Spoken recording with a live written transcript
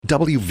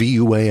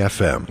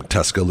WVUA-FM,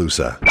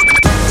 Tuscaloosa.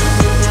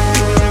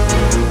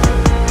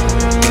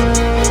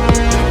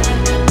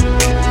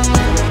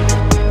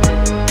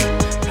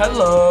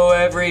 Hello,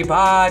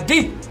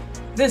 everybody.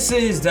 This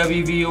is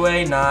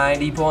WVUA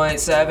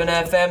 90.7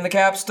 FM, the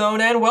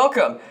Capstone, and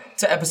welcome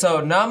to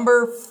episode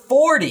number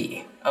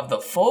 40 of the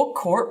Full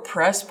Court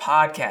Press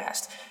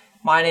Podcast.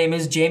 My name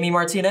is Jamie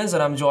Martinez,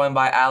 and I'm joined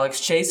by Alex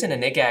Chasen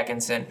and Nick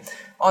Atkinson.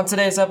 On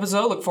today's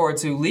episode, look forward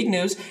to league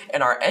news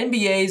and our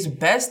NBA's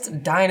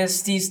best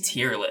Dynasties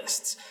tier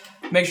lists.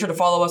 Make sure to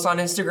follow us on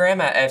Instagram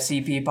at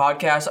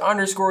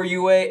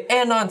FCP_podcast_UA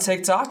and on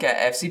TikTok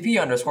at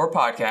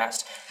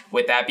FCP_podcast.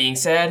 With that being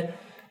said,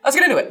 let's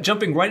get into it.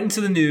 Jumping right into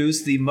the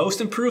news, the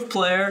most improved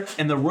player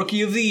and the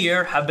rookie of the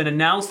year have been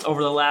announced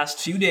over the last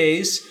few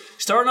days.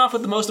 Starting off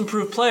with the most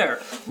improved player,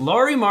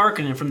 Lauri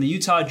Markkanen from the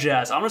Utah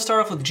Jazz. I'm going to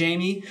start off with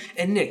Jamie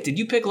and Nick. Did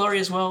you pick Lauri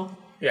as well?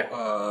 Yeah.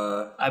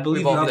 I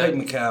believe I picked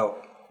Mikal.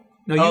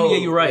 No,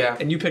 you're right. Yeah.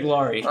 And you picked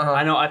Lauri. Uh-huh.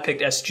 I know I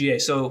picked SGA.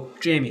 So,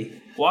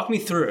 Jamie, walk me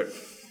through it.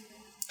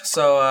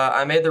 So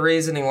I made the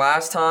reasoning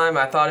last time.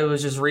 I thought it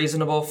was just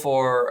reasonable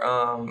for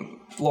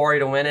Lauri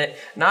to win it.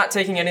 Not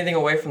taking anything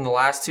away from the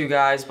last two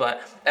guys,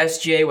 but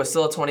SGA was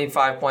still a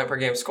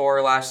 25-point-per-game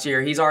scorer last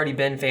year. He's already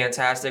been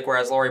fantastic,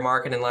 whereas Lauri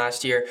Markkanen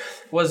last year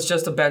was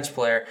just a bench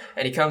player.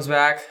 And he comes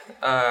back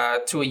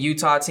to a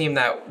Utah team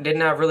that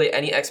didn't have really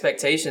any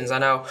expectations. I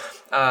know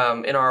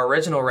in our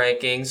original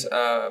rankings,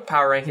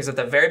 power rankings at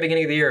the very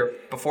beginning of the year,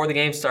 before the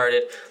game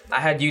started,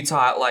 I had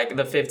Utah at like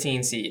the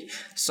 15 seed.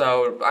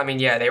 So, I mean,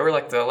 yeah, they were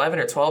like the 11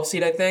 or 12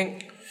 seed, I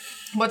think.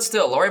 But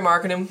still, Lauri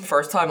Markkanen,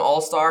 first-time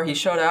All-Star, he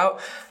showed out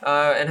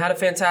and had a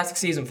fantastic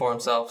season for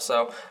himself.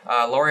 So,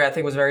 Lauri, I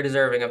think, was very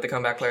deserving of the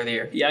Comeback Player of the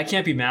Year. Yeah, I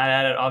can't be mad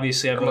at it.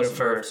 Obviously, I voted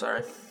for...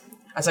 Sorry.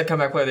 I said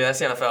Comeback Player of the Year. That's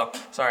the NFL.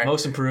 Sorry.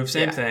 Most improved,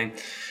 same thing.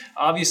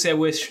 Obviously, I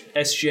wish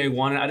SGA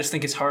won it. I just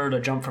think it's harder to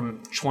jump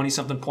from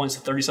 20-something points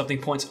to 30-something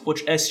points,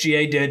 which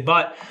SGA did.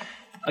 But,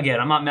 again,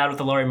 I'm not mad with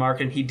the Lauri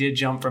Markkanen. He did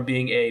jump from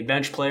being a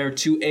bench player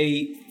to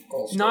a...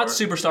 All-star. Not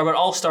superstar, but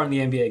all-star in the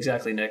NBA,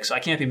 exactly, Nick. So I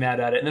can't be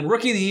mad at it. And then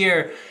Rookie of the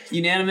Year,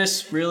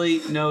 unanimous,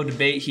 really no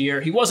debate here.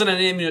 He wasn't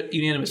an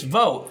unanimous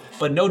vote,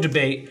 but no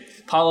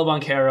debate. Paolo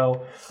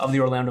Banchero of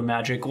the Orlando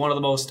Magic, one of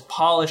the most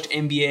polished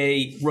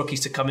NBA rookies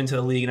to come into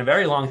the league in a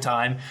very long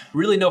time.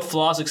 Really no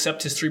flaws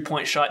except his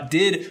three-point shot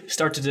did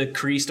start to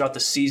decrease throughout the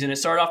season. It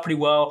started off pretty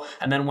well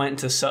and then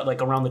went into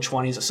like around the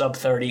 20s, a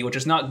sub-30, which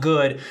is not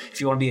good if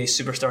you want to be a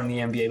superstar in the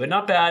NBA, but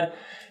not bad.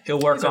 He'll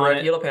work on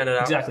it. He'll pan it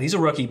out. Exactly. He's a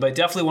rookie, but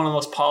definitely one of the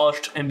most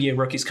polished NBA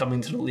rookies coming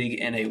into the league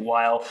in a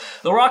while.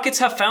 The Rockets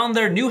have found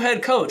their new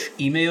head coach,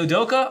 Ime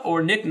Udoka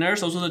or Nick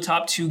Nurse. Those were the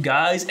top two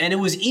guys. And it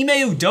was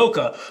Ime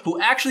Udoka who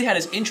actually had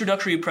his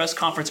introductory press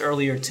conference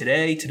earlier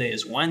today. Today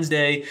is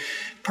Wednesday.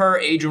 Per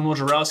Adrian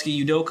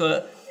Wojnarowski,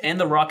 Udoka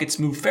and the Rockets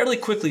moved fairly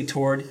quickly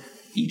toward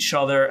each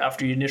other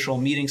after the initial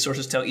meeting.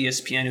 Sources tell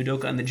ESPN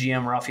Udoka and the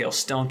GM Raphael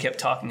Stone kept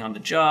talking on the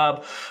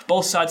job.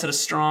 Both sides had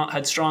strong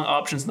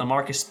options in the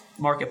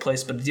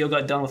marketplace, but the deal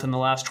got done within the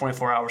last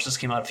 24 hours. This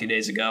came out a few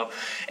days ago.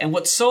 And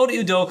what sold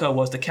Udoka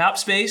was the cap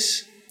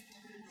space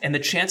and the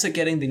chance of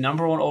getting the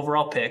number one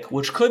overall pick,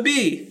 which could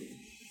be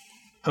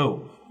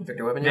who?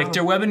 Victor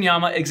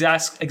Wembanyama,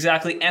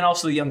 exactly, and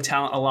also the young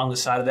talent along the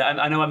side of that.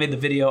 I know I made the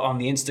video on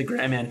the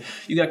Instagram, and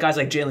you got guys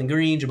like Jalen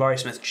Green, Jabari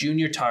Smith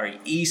Jr., Tari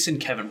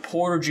Eason, Kevin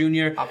Porter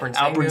Jr., Alperen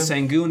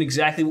Sengun,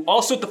 exactly.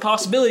 Also with the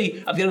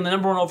possibility of getting the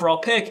number one overall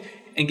pick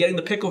and getting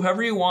the pick of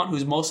whoever you want,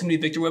 who's mostly going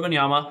to be Victor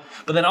Wembanyama.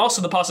 But then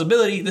also the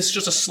possibility, this is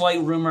just a slight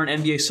rumor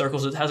in NBA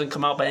circles, it hasn't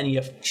come out by any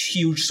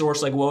huge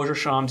source like Woj or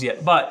Shams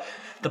yet, but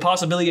the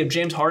possibility of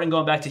James Harden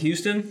going back to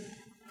Houston,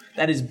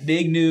 that is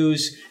big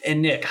news.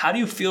 And Nick, how do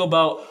you feel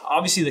about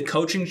obviously the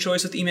coaching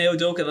choice with Ime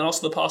Udoka and then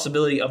also the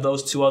possibility of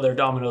those two other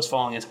dominoes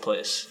falling into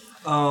place?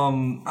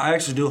 I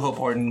actually do hope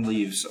Harden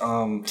leaves.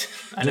 I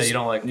know you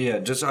don't like. Yeah, I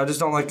just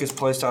don't like his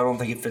play style. I don't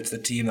think it fits the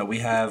team that we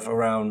have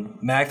around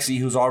Maxey,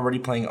 who's already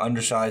playing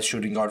undersized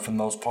shooting guard for the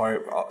most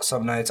part.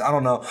 Some nights, I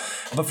don't know,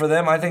 but for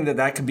them, I think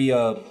that could be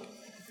a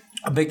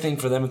big thing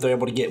for them if they're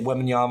able to get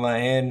Wembanyama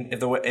and if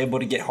they're able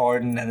to get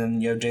Harden and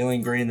then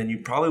Jalen Green, then you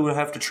probably would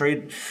have to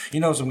trade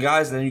some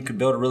guys, and then you could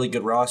build a really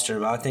good roster.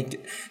 But I think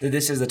that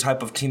this is the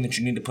type of team that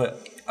you need to put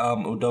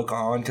Udoka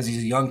on because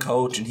he's a young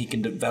coach and he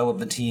can develop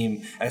the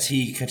team as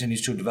he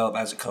continues to develop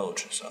as a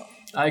coach. So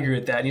I agree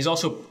with that. And he's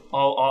also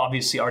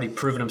obviously already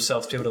proven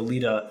himself to be able to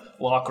lead a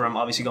locker room,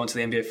 obviously going to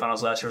the NBA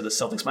Finals last year with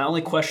the Celtics. My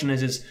only question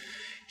is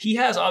he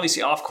has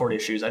obviously off-court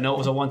issues. I know it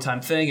was a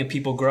one-time thing and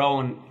people grow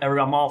and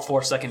I'm all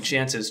for second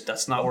chances.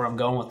 That's not where I'm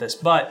going with this.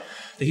 But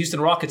the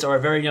Houston Rockets are a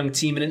very young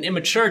team and an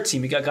immature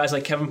team. You got guys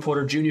like Kevin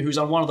Porter Jr., who's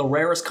on one of the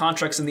rarest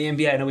contracts in the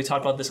NBA. I know we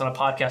talked about this on a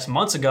podcast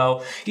months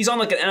ago. He's on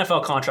like an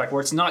NFL contract where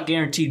it's not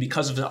guaranteed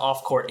because of the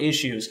off-court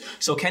issues.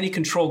 So can he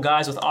control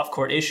guys with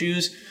off-court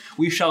issues?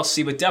 We shall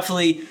see. But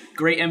definitely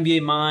great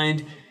NBA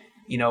mind.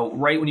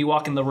 Right when you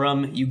walk in the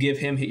room, you give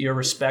him your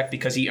respect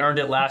because he earned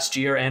it last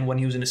year and when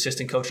he was an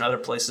assistant coach in other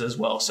places as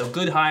well. So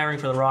good hiring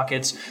for the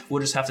Rockets.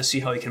 We'll just have to see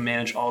how he can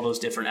manage all those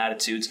different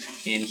attitudes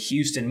in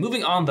Houston.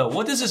 Moving on, though,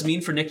 what does this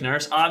mean for Nick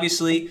Nurse?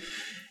 Obviously,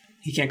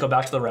 He can't go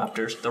back to the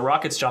Raptors. The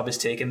Rockets' job is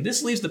taken.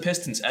 This leaves the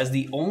Pistons as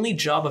the only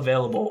job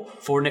available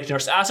for Nick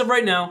Nurse as of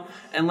right now,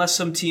 unless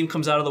some team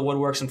comes out of the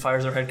woodworks and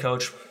fires their head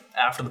coach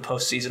after the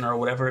postseason or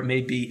whatever it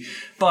may be.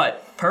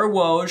 But per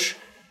Woj,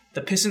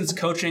 the Pistons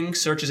coaching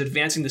search is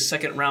advancing the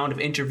second round of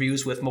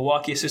interviews with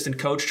Milwaukee assistant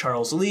coach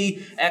Charles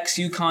Lee,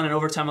 ex-UConn and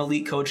overtime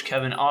elite coach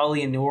Kevin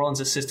Ollie, and New Orleans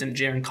assistant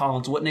Jaron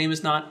Collins. What name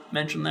is not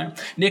mentioned there?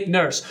 Nick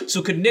Nurse.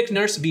 So could Nick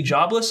Nurse be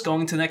jobless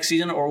going into next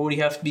season, or would he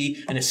have to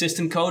be an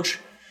assistant coach?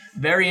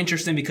 Very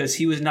interesting because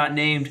he was not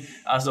named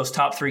as those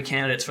top 3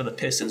 candidates for the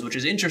Pistons, which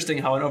is interesting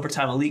how an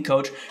overtime elite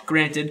coach,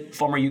 granted,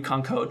 former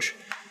UConn coach,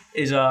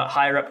 is a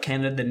higher up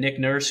candidate than Nick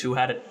Nurse, who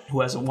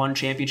has won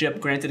championship.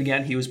 Granted,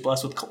 again, he was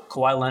blessed with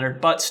Kawhi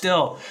Leonard, but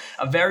still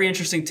a very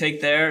interesting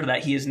take there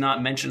that he is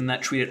not mentioned in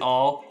that tweet at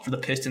all for the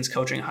Pistons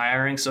coaching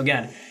hiring. So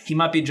again, he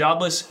might be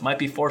jobless, might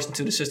be forced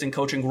into an assistant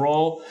coaching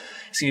role.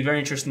 It's going to be very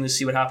interesting to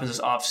see what happens this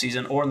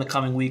offseason or in the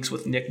coming weeks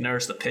with Nick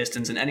Nurse, the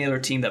Pistons, and any other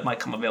team that might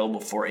come available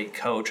for a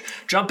coach.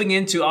 Jumping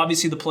into,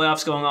 obviously, the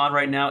playoffs going on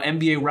right now.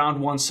 NBA Round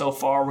 1 so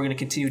far. We're going to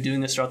continue doing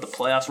this throughout the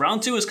playoffs.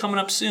 Round 2 is coming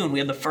up soon. We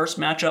had the first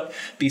matchup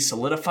be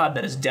solidified.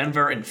 That is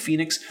Denver and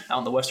Phoenix out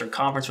in the Western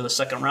Conference for the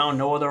second round.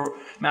 No other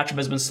matchup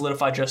has been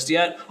solidified just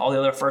yet. All the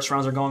other first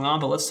rounds are going on,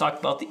 but let's talk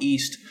about the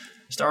East.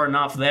 Starting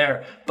off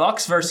there,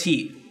 Bucks versus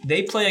Heat.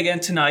 They play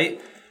again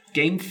tonight.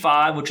 Game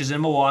 5, which is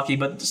in Milwaukee,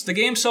 but the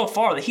game so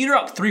far, the Heat are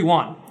up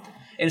 3-1.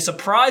 In a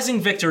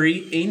surprising victory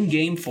in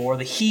Game 4,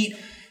 the Heat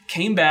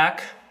came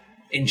back,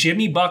 and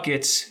Jimmy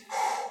Buckets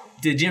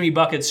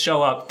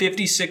show up.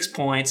 56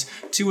 points,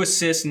 2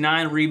 assists,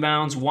 9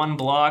 rebounds, 1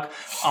 block,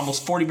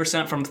 almost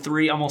 40% from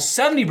 3, almost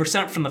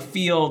 70% from the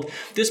field.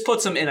 This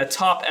puts him in a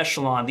top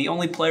echelon. The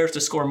only players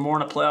to score more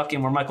in a playoff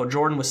game were Michael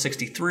Jordan with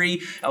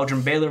 63,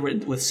 Elgin Baylor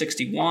with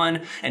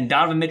 61, and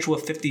Donovan Mitchell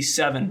with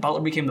 57.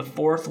 Butler became the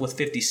 4th with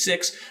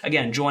 56,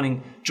 again,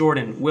 joining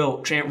Jordan,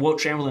 Wilt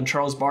Chamberlain,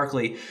 Charles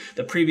Barkley.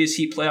 The previous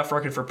Heat playoff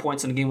record for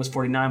points in the game was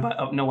 49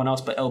 by no one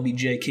else but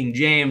LBJ King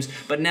James.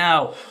 But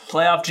now,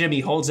 playoff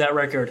Jimmy holds that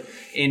record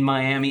in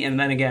Miami, and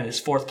then again,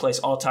 his 4th place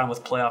all-time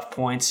with playoff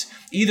points.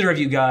 Either of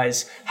you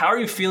guys, how are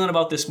you feeling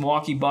about this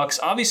Milwaukee Bucks?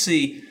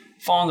 Obviously,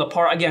 falling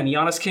apart. Again,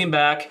 Giannis came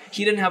back.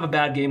 He didn't have a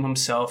bad game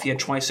himself. He had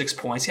 26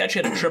 points. He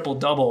actually had a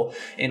triple-double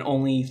in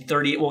only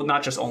 38, well,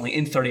 not just only,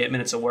 in 38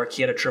 minutes of work.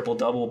 He had a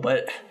triple-double,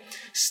 but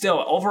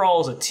still, overall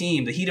as a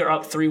team, the Heat are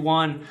up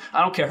 3-1.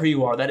 I don't care who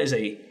you are. That is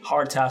a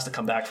hard task to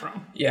come back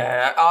from.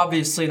 Yeah,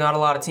 obviously not a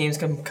lot of teams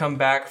can come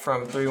back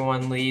from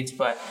 3-1 leads,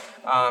 but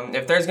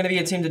if there's going to be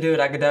a team to do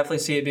it, I could definitely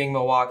see it being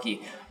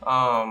Milwaukee. They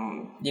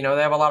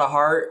have a lot of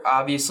heart.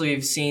 Obviously,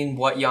 we've seen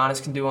what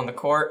Giannis can do on the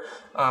court.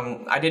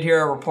 I did hear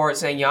a report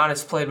saying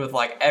Giannis played with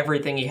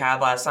everything he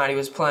had last night. He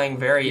was playing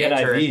very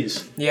injured.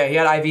 IVs. Yeah, he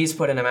had IVs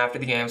put in him after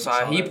the game, so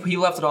he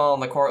left it all on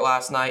the court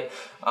last night.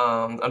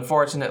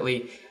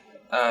 Unfortunately,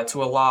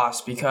 to a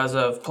loss because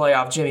of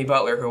playoff Jimmy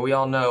Butler, who we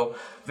all know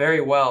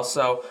very well.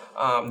 So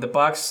the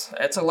Bucks,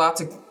 it's a lot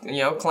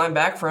to climb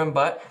back from,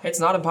 but it's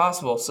not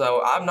impossible.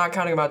 So I'm not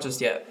counting them out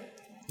just yet.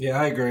 Yeah,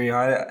 I agree.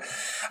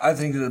 I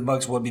think that the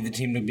Bucks will be the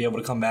team to be able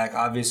to come back.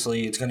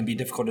 Obviously, it's going to be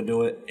difficult to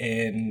do it,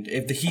 and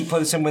if the Heat play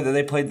the same way that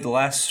they played the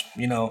last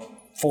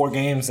 4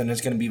 games, then it's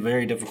going to be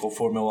very difficult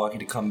for Milwaukee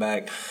to come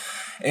back.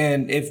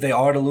 And if they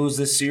are to lose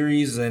this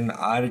series, then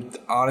I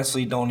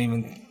honestly don't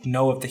even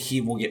know if the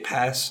Heat will get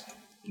past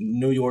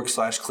New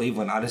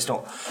York/Cleveland. I just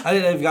don't. I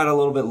think they've got a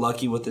little bit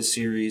lucky with this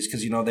series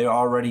because they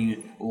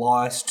already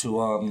lost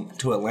to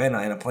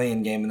Atlanta in a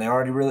play-in game, and they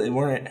already really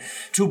weren't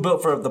too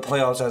built for the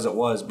playoffs as it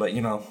was. But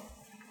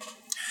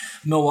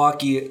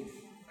Milwaukee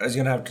is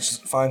going to have to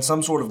find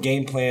some sort of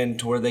game plan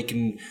to where they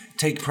can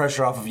take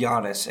pressure off of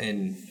Giannis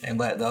and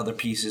let the other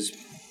pieces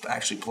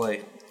actually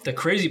play. The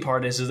crazy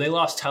part is they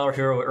lost Tyler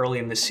Hero early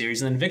in this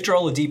series, and then Victor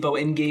Oladipo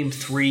in Game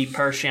 3,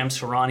 per Shams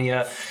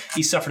Charania,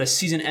 he suffered a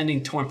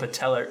season-ending torn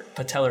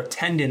patellar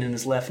tendon in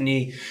his left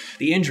knee.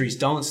 The injuries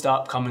don't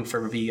stop coming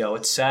for VO.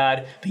 It's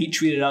sad, but he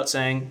tweeted out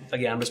saying,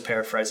 again, I'm just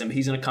paraphrasing, but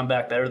he's going to come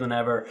back better than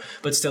ever.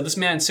 But still, this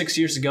man 6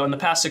 years ago, in the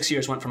past 6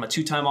 years, went from a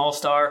 2-time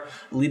All-Star,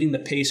 leading the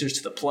Pacers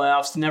to the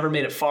playoffs. Never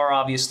made it far,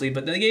 obviously,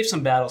 but they gave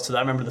some battles to that.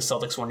 I remember the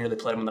Celtics one year, they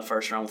played him in the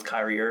first round with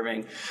Kyrie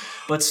Irving.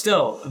 But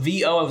still,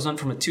 VO went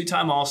from a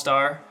 2-time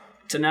All-Star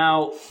to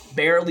now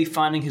barely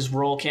finding his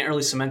role, can't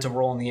really cement a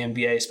role in the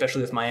NBA,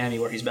 especially with Miami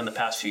where he's been the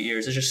past few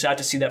years. It's just sad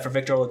to see that for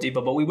Victor Oladipo,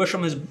 but we wish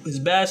him his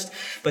best.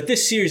 But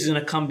this series is going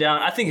to come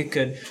down. I think it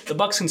could. The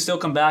Bucks can still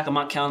come back. I'm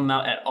not counting them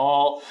out at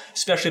all,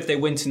 especially if they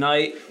win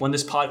tonight. When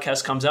this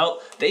podcast comes out,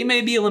 they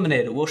may be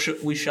eliminated.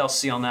 We shall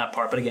see on that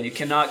part. But again, you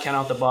cannot count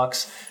out the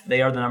Bucks.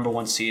 They are the number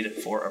 1 seed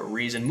for a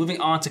reason.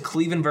 Moving on to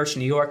Cleveland versus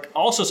New York.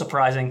 Also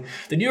surprising,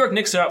 the New York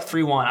Knicks are up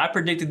 3-1. I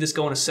predicted this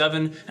going to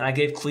 7, and I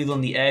gave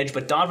Cleveland the edge,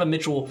 but Donovan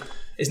Mitchell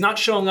is not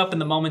showing up in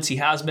the moments he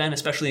has been,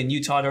 especially in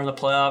Utah during the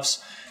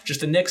playoffs.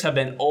 Just the Knicks have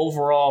been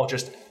overall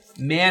just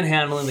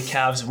manhandling the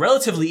Cavs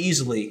relatively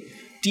easily.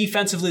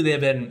 Defensively, they've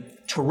been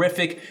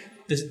terrific.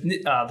 The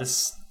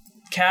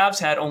Cavs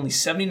had only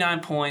 79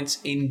 points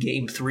in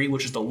Game 3,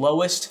 which is the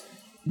lowest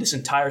this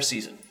entire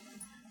season.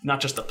 not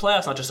just the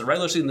playoffs, not just the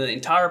regular season, the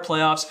entire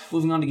playoffs.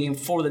 Moving on to Game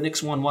 4, the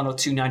Knicks won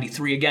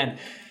 102-93. Again,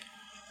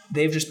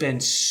 they've just been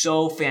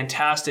so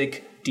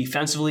fantastic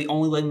defensively,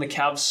 only letting the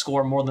Cavs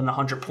score more than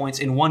 100 points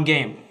in one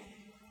game.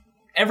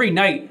 Every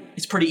night,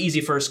 it's pretty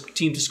easy for a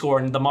team to score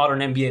in the modern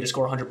NBA to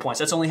score 100 points.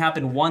 That's only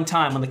happened one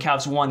time when the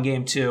Cavs won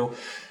Game 2.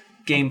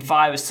 Game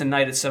 5 is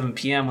tonight at 7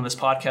 p.m. When this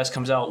podcast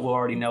comes out, we'll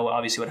already know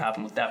obviously what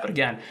happened with that. But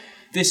again,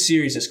 this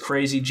series is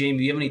crazy. Jamie,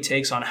 do you have any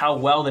takes on how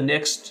well the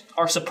Knicks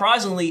are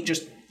surprisingly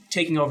just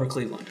taking over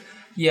Cleveland?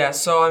 Yeah,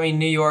 so I mean,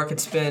 New York,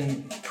 it's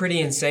been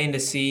pretty insane to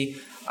see.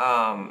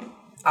 I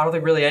don't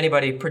think really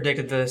anybody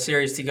predicted the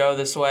series to go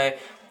this way.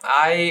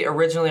 I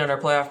originally on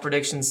our playoff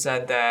predictions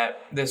said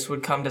that this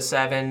would come to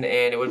 7 and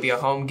it would be a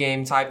home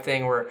game type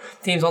thing where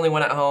teams only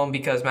win at home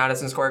because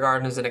Madison Square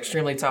Garden is an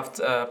extremely tough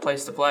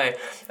place to play.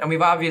 And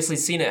we've obviously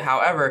seen it.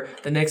 However,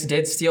 the Knicks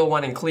did steal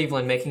one in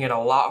Cleveland, making it a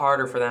lot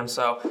harder for them.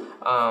 So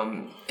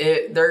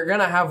they're going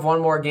to have one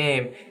more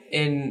game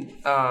in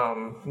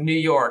New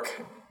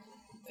York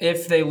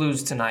if they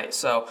lose tonight.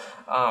 So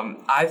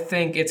I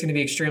think it's going to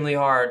be extremely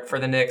hard for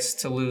the Knicks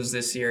to lose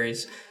this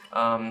series.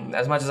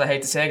 As much as I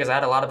hate to say it, because I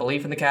had a lot of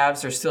belief in the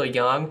Cavs, they're still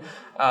young.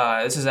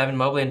 This is Evan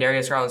Mobley and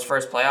Darius Garland's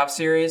first playoff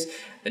series.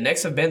 The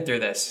Knicks have been through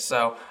this,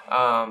 so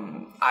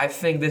I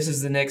think this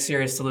is the Knicks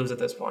series to lose at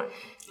this point.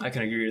 I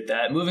can agree with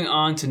that. Moving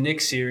on to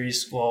Knicks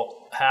series,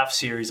 half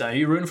series. Are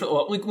you rooting for?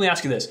 Well, let me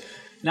ask you this: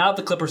 now that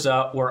the Clippers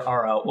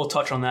are out, we'll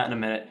touch on that in a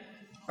minute.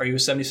 Are you a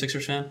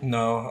 76ers fan?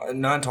 No,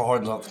 not until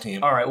Harden's off the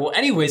team. All right. Well,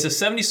 anyways, the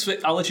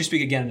 76. I'll let you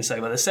speak again in a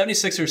second. But the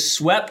 76ers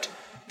swept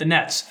the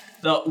Nets,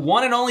 the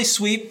one and only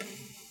sweep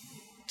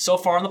so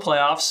far in the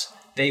playoffs.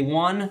 They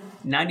won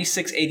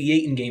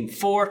 96-88 in Game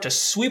 4 to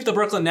sweep the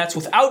Brooklyn Nets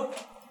without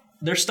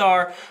their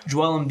star,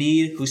 Joel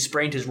Embiid, who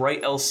sprained his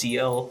right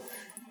LCL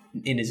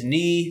in his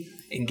knee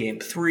in Game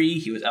 3.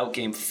 He was out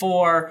Game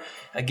 4.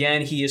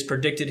 Again, he is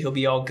predicted he'll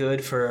be all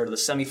good for the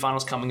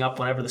semifinals coming up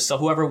whenever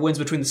whoever wins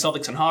between the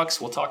Celtics and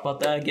Hawks. We'll talk about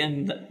that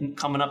again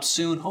coming up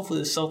soon. Hopefully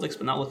the Celtics,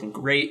 but not looking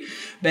great.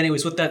 But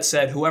anyways, with that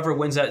said, whoever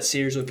wins that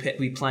series will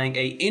be playing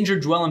a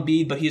injured Joel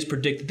Embiid, but he is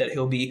predicted that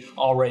he'll be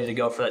all ready to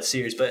go for that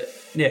series. But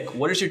Nick,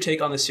 what is your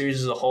take on the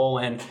series as a whole?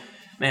 And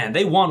man,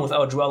 they won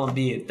without Joel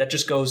Embiid. That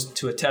just goes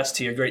to attest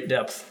to your great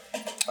depth.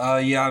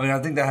 Yeah, I mean, I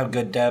think they have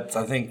good depth.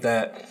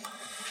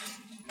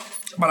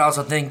 But I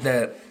also think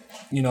that,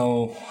 in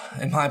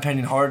my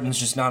opinion, Harden's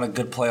just not a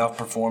good playoff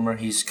performer.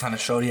 He's kind of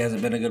showed he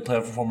hasn't been a good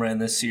playoff performer in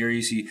this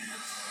series.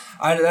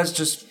 That's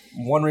just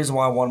one reason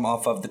why I want him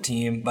off of the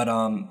team. But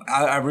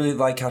I really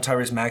like how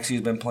Tyrese Maxey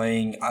has been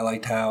playing. I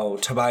liked how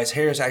Tobias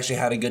Harris actually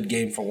had a good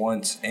game for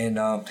once. And,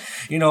 I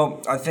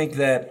think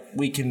that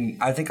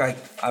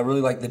I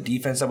really like the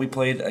defense that we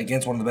played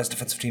against one of the best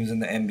defensive teams in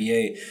the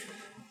NBA.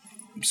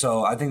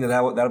 So I think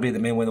that'll be the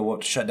main way that we'll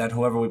have to shut down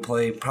whoever we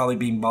play, probably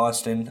being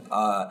Boston,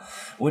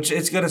 which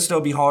it's going to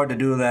still be hard to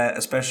do that,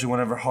 especially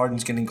whenever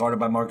Harden's getting guarded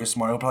by Marcus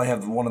Smart. He'll probably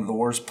have one of the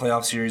worst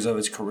playoff series of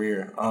his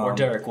career. Or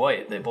Derek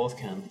White. They both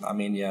can. I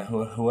mean, yeah,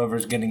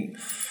 whoever's getting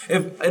 –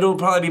 it'll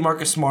probably be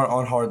Marcus Smart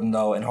on Harden,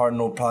 though, and Harden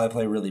will probably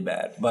play really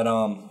bad. But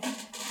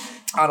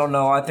I don't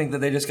know. I think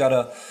that they just got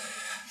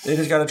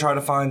to try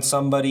to find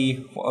somebody,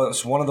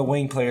 one of the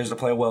wing players to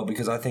play well,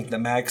 because I think that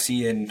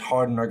Maxey and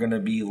Harden are going to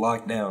be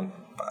locked down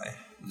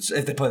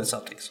if they play the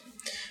Celtics.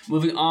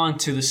 Moving on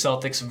to the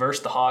Celtics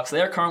versus the Hawks.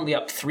 They are currently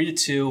up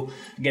 3-2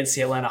 against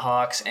the Atlanta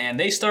Hawks, and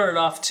they started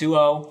off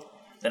 2-0,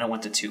 then it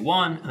went to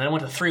 2-1, and then it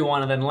went to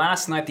 3-1, and then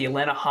last night the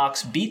Atlanta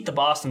Hawks beat the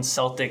Boston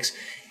Celtics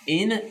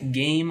in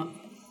Game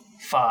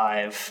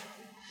 5.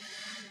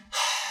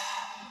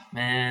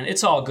 Man,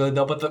 it's all good,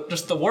 though, but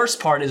just the worst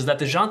part is that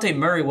DeJounte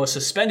Murray was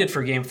suspended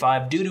for Game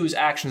 5 due to his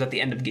actions at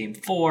the end of Game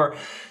 4.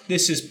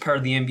 This is per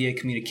the NBA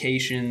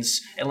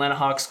communications. Atlanta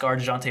Hawks guard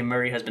DeJounte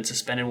Murray has been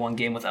suspended 1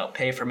 game without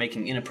pay for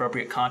making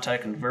inappropriate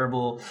contact and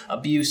verbal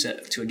abuse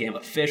to a game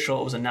official.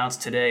 It was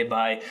announced today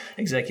by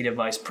Executive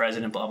Vice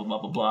President, blah, blah, blah,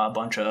 blah, blah, a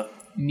bunch of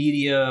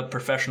media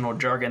professional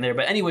jargon there.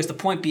 But anyways, the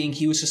point being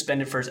he was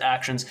suspended for his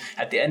actions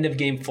at the end of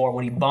Game 4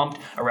 when he bumped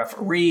a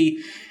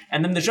referee.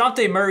 And then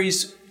DeJounte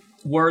Murray's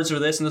words are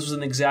this, and this was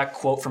an exact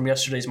quote from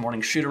yesterday's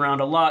morning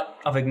shoot-around: a lot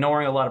of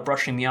ignoring, a lot of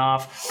brushing me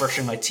off,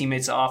 brushing my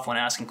teammates off when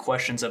asking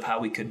questions of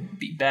how we could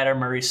be better,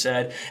 Murray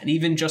said. And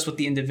even just with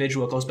the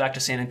individual, it goes back to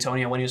San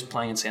Antonio when he was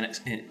playing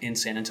in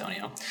San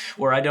Antonio,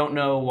 where I don't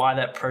know why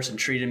that person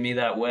treated me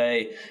that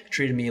way,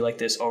 treated me like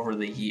this over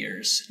the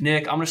years.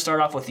 Nick, I'm going to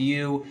start off with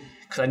you,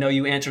 because I know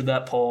you answered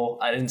that poll.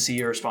 I didn't see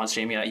your response,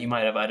 Jamie. You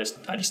might have. I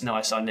just know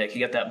I saw Nick.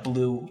 You got that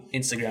blue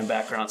Instagram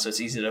background, so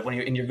it's easy to, when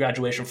you're in your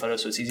graduation photo,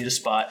 so it's easy to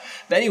spot.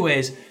 But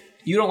anyways,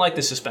 you don't like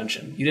the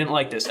suspension. You didn't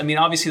like this. I mean,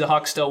 obviously the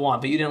Hawks still won,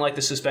 but you didn't like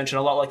the suspension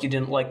a lot like you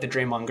didn't like the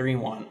Draymond Green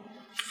one.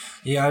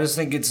 Yeah, I just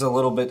think it's a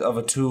little bit of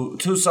a too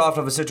soft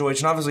of a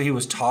situation. Obviously, he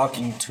was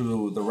talking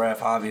to the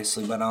ref,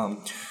 obviously, but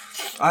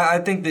I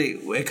think that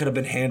it could have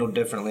been handled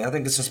differently. I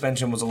think the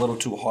suspension was a little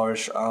too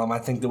harsh. I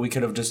think that we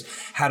could have just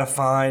had a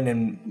fine,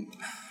 and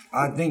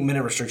I think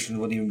minute restrictions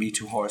wouldn't even be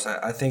too harsh.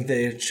 I think that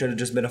it should have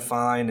just been a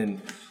fine,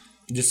 and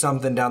just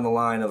something down the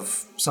line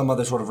of some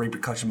other sort of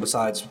repercussion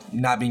besides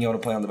not being able to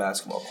play on the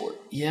basketball court.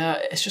 Yeah,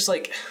 it's just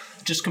like,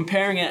 just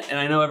comparing it, and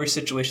I know every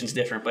situation's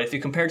different, but if you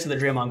compare it to the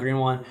Draymond Green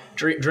one,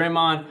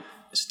 Draymond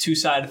is a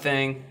two-sided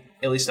thing,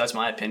 at least that's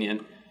my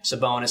opinion.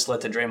 Sabonis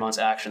led to Draymond's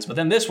actions. But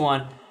then this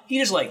one, he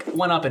just like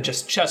went up and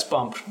just chest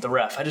bumped the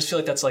ref. I just feel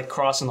like that's like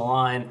crossing the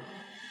line.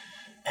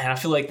 And I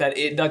feel like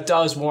that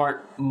does warrant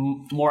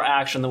more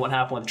action than what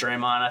happened with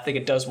Draymond. I think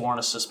it does warrant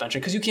a suspension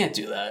because you can't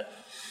do that.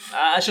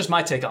 That's just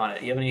my take on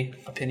it. You have any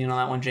opinion on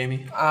that one,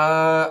 Jamie?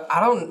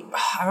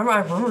 I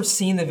remember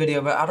seeing the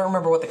video, but I don't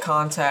remember what the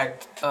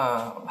contact,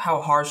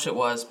 how harsh it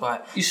was.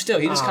 But he just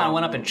kind of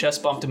went up and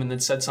chest bumped him and then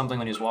said something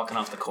when he was walking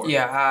off the court.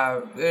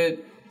 Yeah,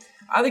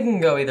 I think it can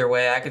go either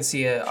way. I could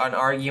see an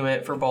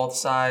argument for both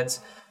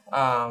sides.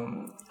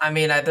 I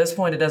mean, at this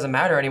point, it doesn't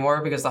matter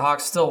anymore because the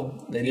Hawks still,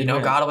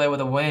 got away with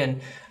a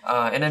win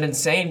in an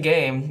insane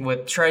game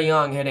with Trae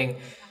Young hitting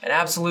an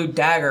absolute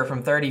dagger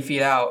from 30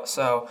 feet out.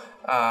 So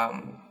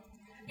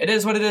it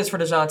is what it is for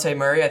DeJounte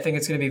Murray. I think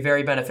it's going to be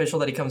very beneficial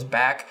that he comes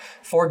back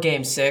for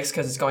Game 6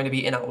 because it's going to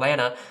be in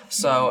Atlanta.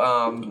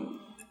 So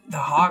the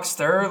Hawks,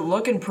 they're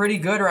looking pretty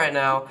good right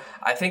now.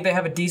 I think they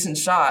have a decent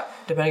shot,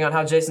 depending on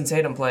how Jason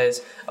Tatum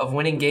plays, of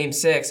winning Game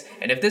 6.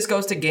 And if this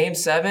goes to Game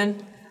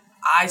 7,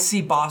 I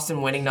see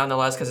Boston winning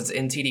nonetheless because it's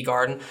in TD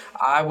Garden.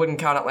 I wouldn't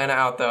count Atlanta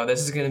out, though. This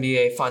is going to be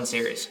a fun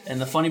series.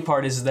 And the funny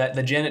part is that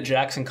the Janet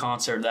Jackson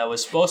concert that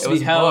was supposed to be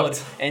held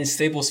in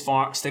Staple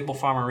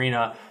Farm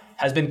Arena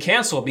has been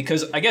canceled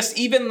because I guess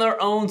even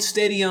their own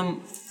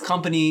stadium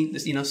company,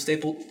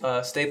 State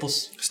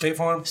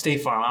Farm.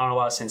 State Farm. I don't know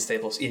why I was saying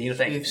Staples. Yeah,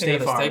 thank you.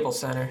 State Farm. Staples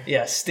Center.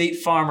 Yeah, State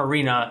Farm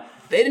Arena.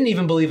 They didn't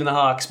even believe in the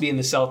Hawks beating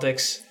the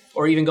Celtics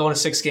or even going to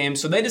 6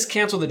 games, so they just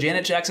canceled the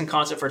Janet Jackson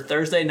concert for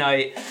Thursday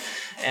night.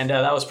 And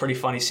that was pretty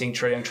funny seeing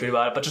Trae Young tweet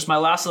about it. But just my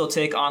last little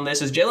take on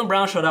this is Jaylen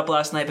Brown showed up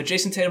last night, but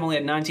Jason Tatum only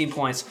had 19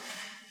 points.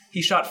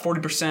 He shot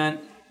 40%,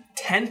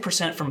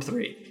 10% from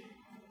 3.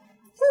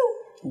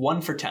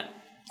 1 for 10.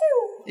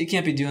 You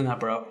can't be doing that,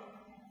 bro.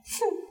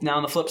 Now,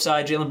 on the flip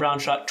side, Jaylen Brown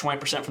shot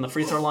 20% from the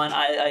free throw line.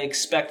 I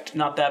expect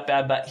not that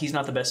bad, but he's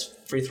not the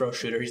best free throw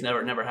shooter. He's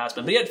never has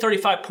been. But he had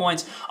 35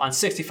 points on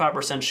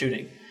 65%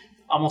 shooting.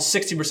 Almost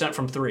 60%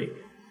 from 3.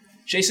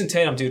 Jason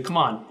Tatum, dude, come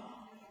on.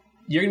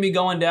 You're going to be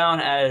going down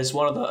as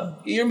you're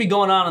going to be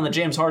going on in the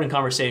James Harden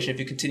conversation if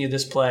you continue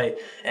this play,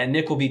 and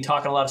Nick will be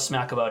talking a lot of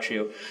smack about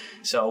you.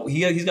 So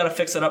he's got to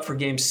fix that up for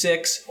Game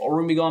 6, or we're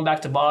going to be going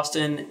back to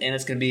Boston, and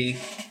it's going to be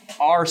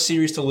our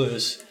series to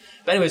lose.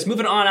 But anyways,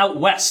 moving on out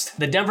west,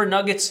 the Denver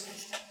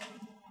Nuggets,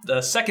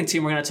 the second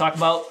team we're going to talk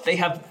about, they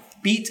have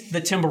beat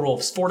the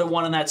Timberwolves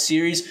 4-1 in that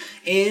series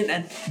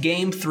in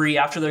Game 3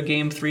 after their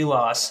Game 3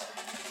 loss.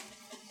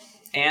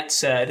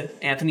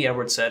 Anthony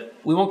Edwards said,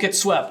 "We won't get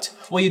swept."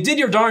 Well, you did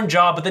your darn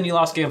job, but then you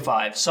lost Game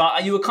 5. So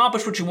you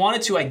accomplished what you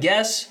wanted to, I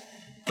guess,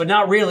 but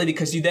not really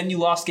because you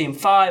lost Game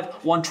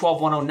 5,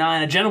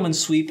 112-109, a gentleman's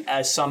sweep,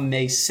 as some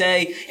may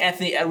say.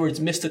 Anthony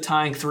Edwards missed a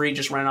tying 3,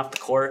 just ran off the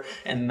court,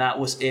 and that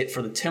was it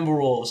for the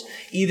Timberwolves.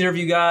 Either of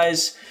you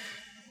guys,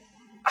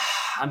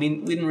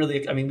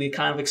 we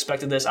kind of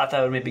expected this. I thought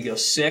it would maybe go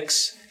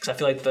 6. Because I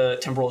feel like the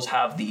Timberwolves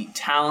have the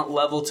talent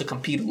level to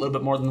compete a little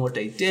bit more than what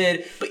they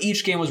did. But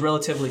each game was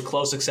relatively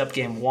close except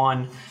Game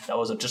 1. That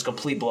was a just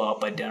complete blowout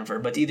by Denver.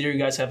 But do either of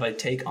you guys have a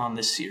take on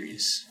this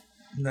series?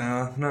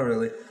 No, not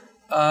really.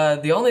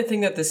 The only thing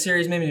that this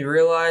series made me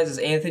realize is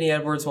Anthony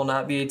Edwards will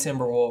not be a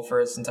Timberwolf for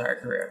his entire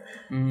career.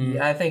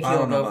 I think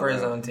he'll go for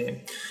his own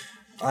team.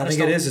 I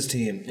think it is his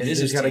team.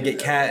 He's got to get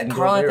Cat and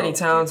Karl Anthony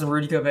Towns and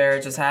Rudy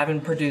Gobert just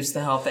haven't produced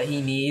the help that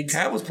he needs.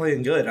 Cat was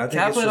playing good. I think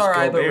Cat played all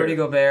right, but Rudy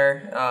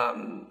Gobert,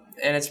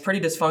 and it's pretty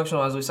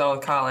dysfunctional as we saw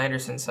with Kyle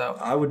Anderson. So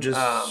I would just,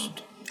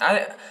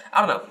 I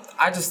don't know.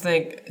 I just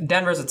think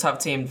Denver's a tough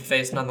team to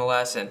face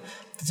nonetheless, and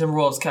the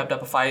Timberwolves kept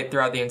up a fight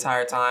throughout the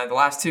entire time. The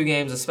last 2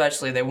 games,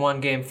 especially, they won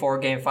Game 4.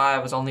 Game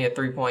 5 was only a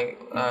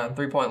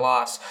 3-point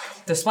loss.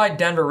 Despite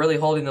Denver really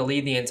holding the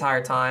lead the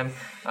entire time,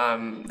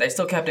 they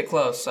still kept it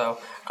close. So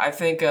I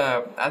think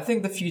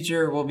the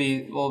future will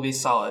be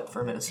solid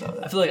for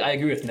Minnesota. I feel like I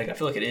agree with Nick. I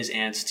feel like it is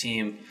Ant's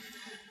team.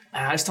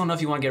 I just don't know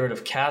if you want to get rid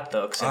of Cat,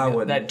 though,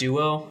 because that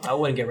duo, I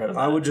wouldn't get rid of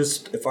that. I would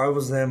just, if I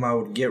was them, I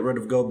would get rid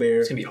of Gobert.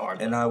 It's going to be hard,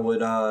 though. And I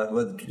would,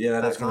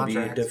 that's going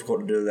to be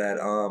difficult to do that.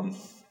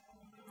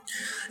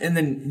 And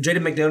then Jaden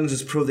McDaniels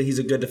just proved that he's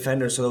a good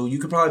defender, so you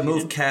could probably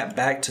move Cat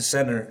back to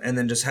center and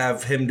then just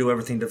have him do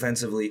everything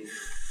defensively.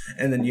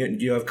 And then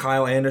you have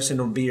Kyle Anderson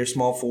will be your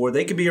small forward.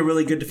 They could be a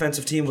really good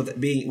defensive team with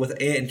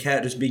Ant and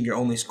Cat just being your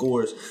only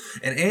scorers.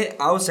 And Ant,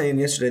 I was saying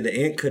yesterday that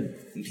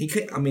Ant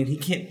he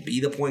can't be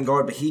the point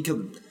guard, but he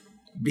could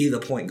be the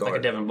point guard. Like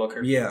a Devin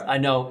Booker. Yeah. I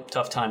know,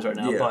 tough times right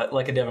now, but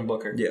like a Devin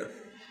Booker. Yeah.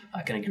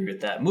 I can agree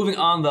with that. Moving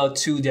on, though,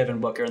 to Devin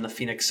Booker and the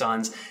Phoenix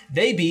Suns.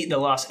 They beat the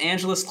Los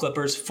Angeles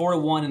Clippers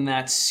 4-1 in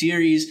that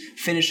series,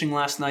 finishing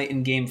last night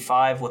in Game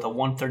 5 with a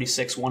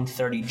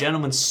 136-130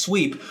 gentleman's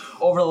sweep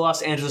over the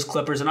Los Angeles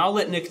Clippers. And I'll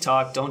let Nick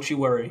talk. Don't you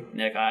worry,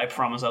 Nick. I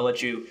promise I'll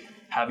let you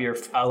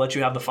I'll let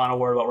you have the final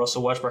word about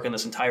Russell Westbrook in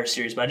this entire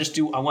series. But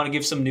I want to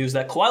give some news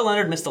that Kawhi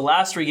Leonard missed the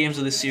last 3 games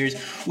of this series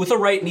with a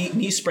right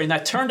knee sprain.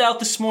 That turned out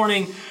this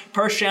morning,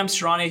 per Shams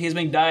Charania, he's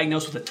being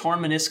diagnosed with a torn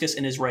meniscus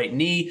in his right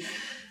knee.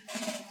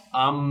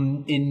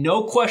 In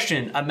no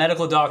question, a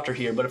medical doctor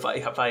here, but if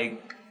I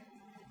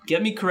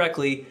get me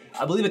correctly,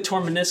 I believe a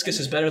torn meniscus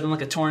is better than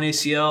like a torn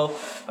ACL,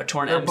 a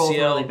torn MCL. They're both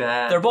really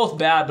bad. They're both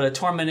bad, but a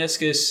torn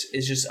meniscus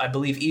is just, I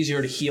believe,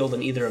 easier to heal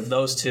than either of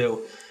those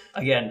two.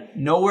 Again,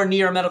 nowhere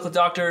near a medical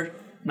doctor,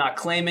 not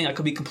claiming. I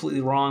could be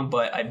completely wrong,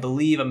 but I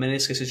believe a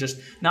meniscus is just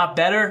not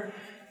better,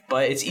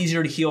 but it's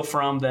easier to heal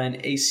from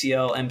than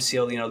ACL,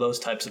 MCL, those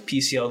types of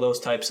PCL, those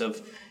types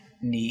of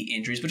knee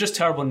injuries. But just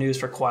terrible news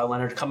for Kawhi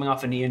Leonard, coming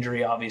off a knee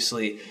injury,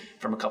 obviously,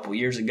 from a couple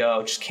years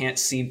ago. Just can't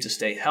seem to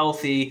stay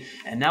healthy.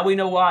 And now we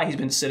know why he's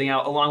been sitting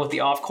out, along with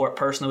the off-court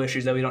personal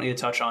issues that we don't need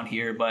to touch on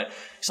here. But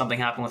something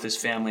happened with his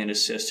family and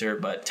his sister.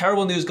 But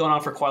terrible news going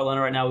on for Kawhi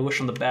Leonard right now. We wish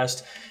him the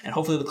best. And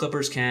hopefully the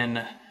Clippers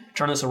can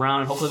turn this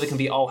around, and hopefully they can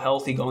be all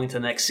healthy going into the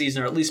next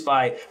season, or at least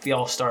by the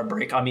All-Star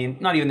break. I mean,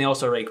 not even the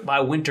All-Star break, by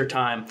winter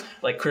time,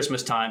 like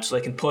Christmas time, so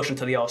they can push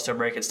into the All-Star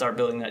break and start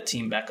building that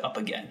team back up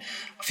again.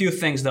 A few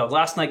things, though.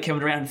 Last night, Kevin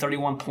Durant had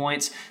 31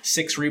 points,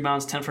 6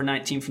 rebounds, 10 for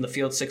 19 from the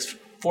field,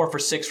 4 for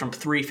 6 from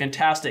 3.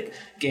 Fantastic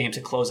game to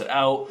close it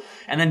out.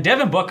 And then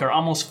Devin Booker,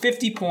 almost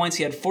 50 points.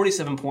 He had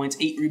 47 points,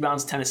 8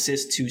 rebounds, 10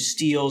 assists, 2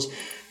 steals,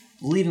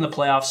 leading the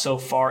playoffs so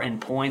far in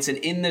points. And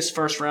in this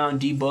first round,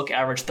 D-Book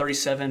averaged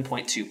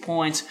 37.2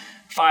 points,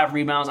 5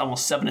 rebounds,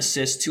 almost 7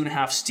 assists,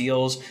 2.5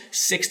 steals,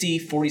 60,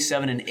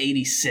 47, and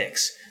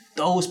 86.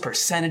 Those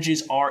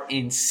percentages are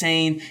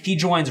insane. He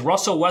joins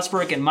Russell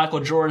Westbrook and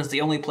Michael Jordan as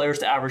the only players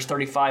to average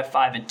 35,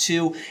 5, and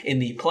 2 in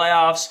the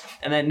playoffs.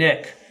 And then,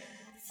 Nick,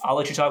 I'll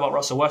let you talk about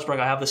Russell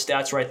Westbrook. I have the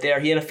stats right there.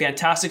 He had a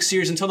fantastic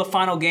series until the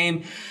final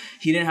game.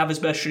 He didn't have his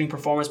best shooting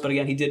performance, but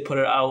again, he did put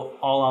it all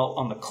out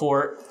on the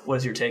court. What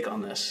is your take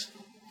on this?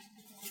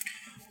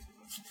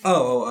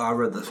 Oh, I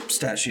read the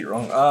stat sheet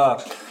wrong.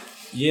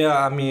 Yeah,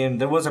 I mean,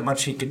 there wasn't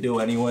much he could do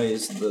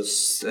anyways.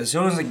 As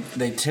soon as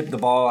they tipped the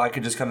ball, I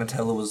could just kind of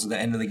tell it was the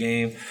end of the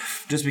game.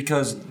 Just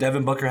because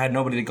Devin Booker had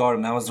nobody to guard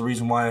him. That was the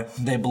reason why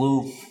they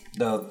blew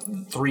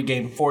the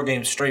 4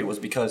 games straight, was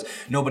because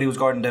nobody was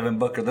guarding Devin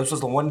Booker. This was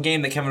the one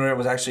game that Kevin Durant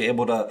was actually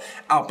able to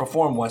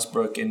outperform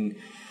Westbrook, and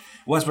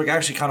Westbrook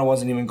actually kind of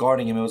wasn't even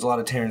guarding him. It was a lot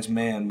of Terrence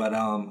Mann. But,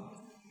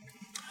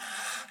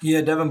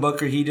 yeah, Devin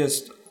Booker,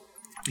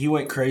 he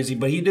went crazy,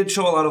 but he did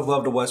show a lot of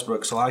love to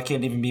Westbrook, so I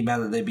can't even be mad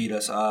that they beat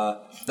us.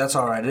 That's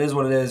all right. It is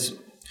what it is.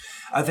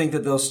 I think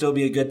that they'll still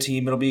be a good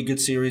team. It'll be a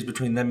good series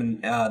between them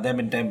and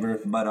Denver.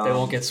 But they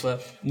won't get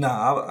swept. No,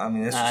 I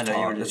mean it's just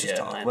talk. It's just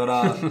talk.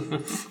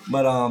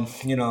 But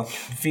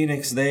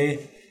Phoenix,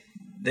 they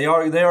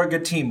are a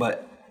good team,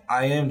 but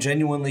I am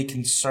genuinely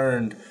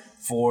concerned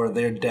for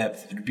their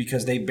depth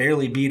because they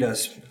barely beat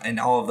us in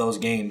all of those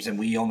games, and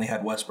we only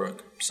had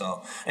Westbrook.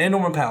 So, and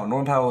Norman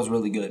Powell was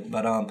really good.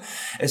 But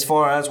as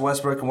far as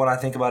Westbrook and what I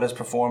think about his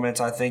performance,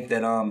 I think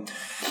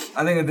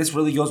that this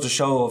really goes to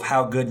show of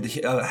how good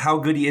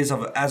he is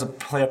as a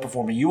player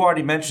performer. You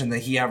already mentioned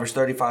that he averaged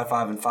 35,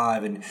 5, and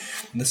 5, and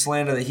the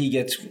slander that he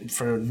gets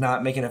for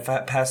not making it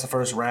past the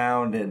first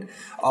round and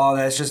all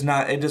that. It's just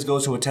not. It just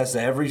goes to attest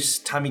that every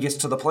time he gets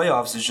to the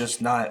playoffs, it's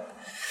just not.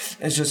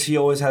 It's just he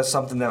always has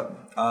something that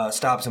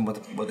stops him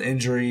with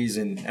injuries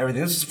and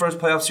everything. This is the first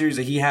playoff series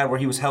that he had where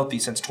he was healthy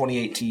since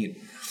 2018.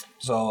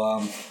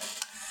 So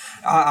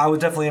I was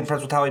definitely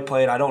impressed with how he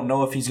played. I don't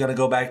know if he's going to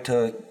go back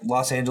to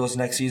Los Angeles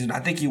next season. I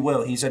think he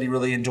will. He said he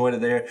really enjoyed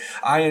it there.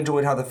 I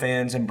enjoyed how the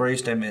fans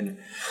embraced him and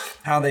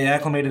how they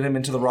acclimated him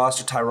into the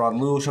roster. Tyronn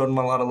Lue showed him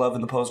a lot of love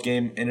in the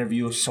post-game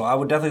interview. So I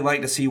would definitely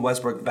like to see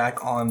Westbrook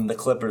back on the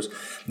Clippers.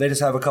 They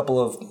just have a couple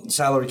of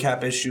salary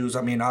cap issues.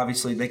 I mean,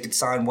 obviously, they could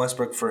sign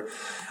Westbrook for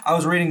 – I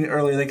was reading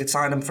earlier, they could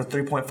sign him for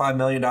 $3.5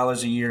 million a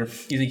year.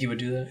 You think you would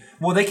do that?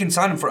 Well, they can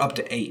sign him for up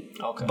to $8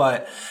 million. Okay.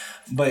 But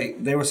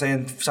they were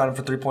saying sign him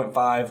for $3.5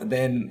 million,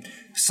 then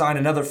sign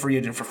another free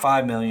agent for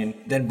 $5 million,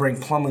 then bring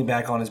Plumlee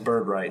back on his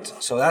bird rights.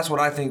 So that's what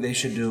I think they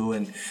should do,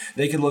 and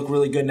they could look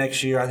really good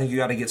next year. I think you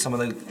got to get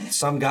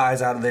some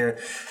guys out of there.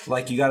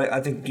 Like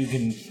I think you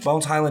can.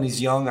 Bones Highland,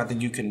 he's young. I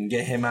think you can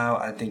get him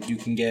out. I think you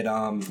can get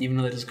even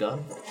though they just got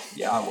him.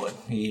 Yeah, I would.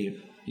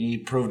 He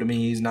proved to me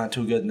he's not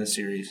too good in this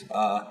series.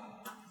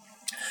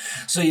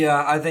 So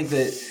yeah, I think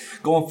that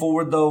going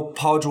forward though,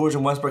 Paul George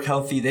and Westbrook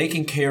healthy, they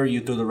can carry you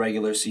through the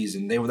regular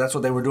season. That's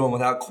what they were doing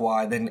without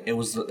Kawhi. Then it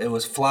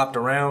was flopped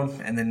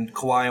around, and then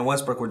Kawhi and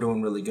Westbrook were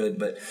doing really good.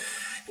 But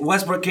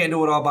Westbrook can't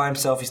do it all by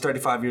himself. He's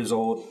 35 years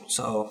old,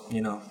 so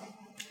it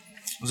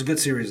was a good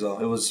series though.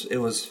 It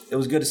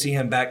was good to see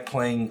him back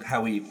playing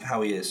how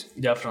he is.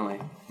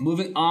 Definitely.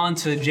 Moving on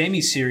to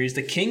Jamie's series,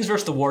 the Kings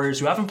versus the Warriors,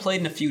 who haven't played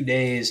in a few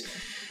days,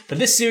 but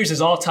this series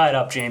is all tied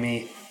up.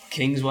 Jamie,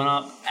 Kings went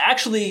up.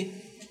 Actually,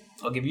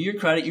 I'll give you your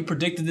credit. You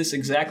predicted this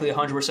exactly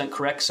 100%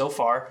 correct so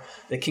far.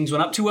 The Kings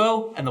went up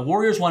 2-0, and the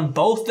Warriors won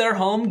both their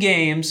home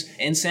games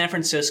in San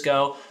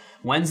Francisco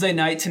Wednesday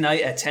night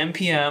tonight at 10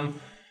 p.m.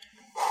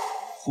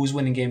 Who's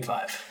winning Game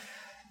 5?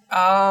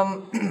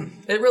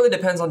 It really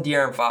depends on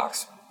De'Aaron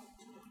Fox.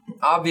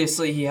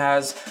 Obviously, he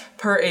has,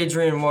 per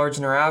Adrian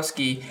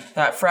Wojnarowski,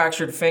 that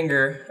fractured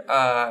finger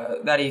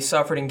that he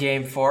suffered in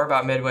Game 4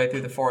 about midway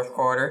through the fourth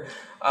quarter.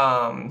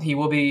 He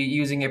will be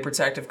using a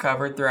protective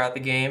cover throughout the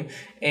game,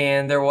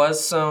 and there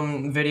was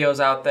some videos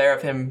out there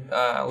of him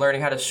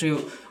learning how to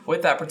shoot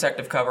with that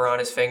protective cover on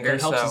his finger. It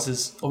helps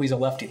he's a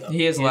lefty, though.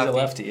 He is a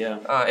lefty,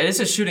 yeah. It is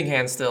his shooting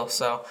hand still,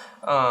 so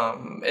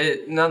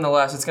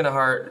nonetheless, it's gonna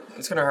hurt.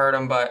 It's gonna hurt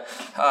him, but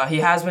he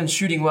has been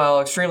shooting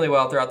extremely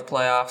well throughout the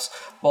playoffs,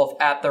 both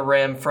at the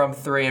rim, from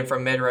three, and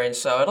from mid-range.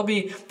 So it'll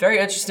be very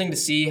interesting to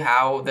see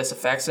how this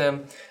affects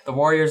him. The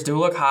Warriors do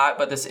look hot,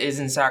 but this is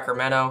in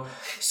Sacramento,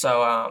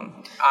 so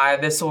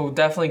this will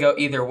definitely go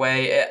either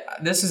way.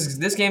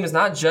 This game is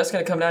not just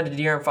going to come down to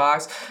De'Aaron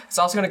Fox. It's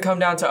also going to come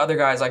down to other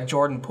guys like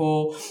Jordan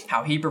Poole,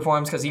 how he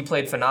performs, because he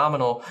played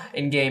phenomenal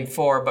in Game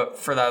 4, but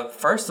for the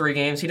first 3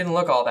 games, he didn't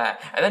look all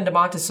that. And then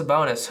Domantas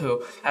Sabonis,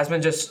 who has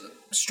been just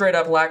straight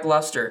up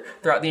lackluster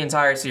throughout the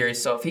entire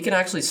series. So if he can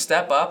actually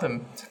step up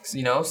and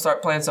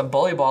start playing some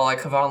bully ball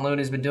like Kevon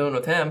Looney's been doing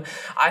with him,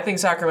 I think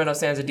Sacramento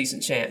stands a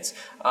decent chance.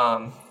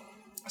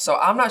 So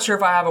I'm not sure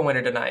if I have a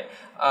winner tonight.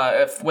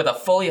 If with a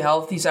fully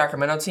healthy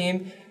Sacramento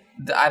team,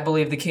 I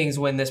believe the Kings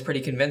win this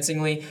pretty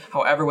convincingly.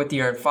 However, with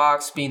De'Aaron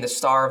Fox being the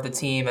star of the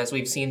team, as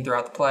we've seen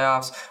throughout the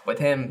playoffs, with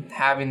him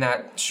having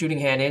that shooting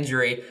hand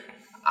injury,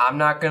 I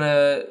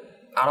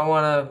don't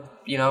want to,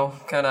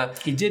 kind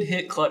of... He did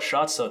hit clutch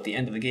shots, though, at the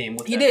end of the game.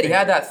 He did. He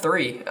had that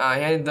 3. He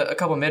had a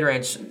couple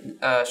mid-range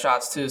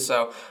shots, too.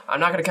 So I'm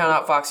not going to count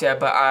out Fox yet,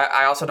 but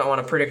I also don't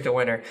want to predict a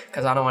winner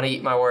because I don't want to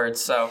eat my words.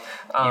 So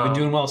you've been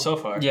doing well so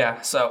far.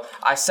 Yeah. So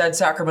I said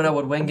Sacramento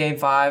would win Game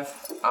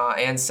 5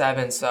 and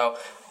 7. So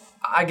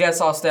I guess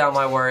I'll stay on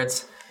my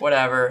words.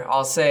 Whatever.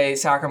 I'll say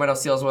Sacramento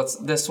steals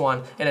this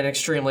one in an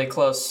extremely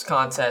close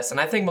contest. And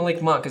I think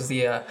Malik Monk is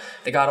the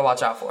guy to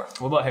watch out for.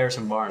 What about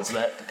Harrison Barnes? Is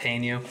that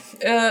paying you?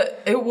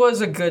 It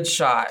was a good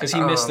shot. Because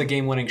he missed the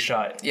game-winning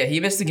shot. Yeah,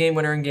 he missed the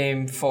game-winner in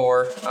Game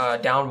 4,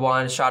 down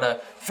 1, shot a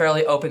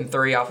fairly open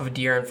 3 off of a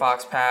De'Aaron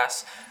Fox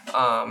pass.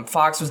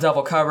 Fox was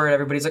double covered.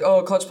 Everybody's like,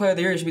 oh, clutch player of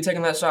the year, you should be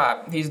taking that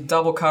shot. He's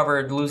double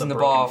covered, losing the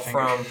ball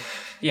from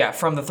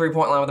the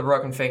three-point line with a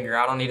broken finger.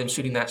 I don't need him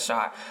shooting that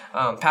shot.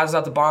 Passes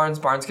out to Barnes.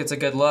 Barnes gets a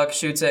good look,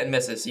 shoots it, and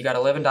misses. You got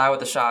to live and die with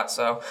the shot.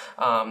 So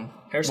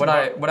would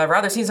I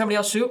rather seen somebody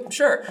else shoot?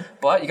 Sure.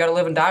 But you got to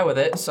live and die with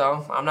it.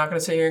 So I'm not going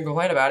to sit here and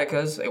complain about it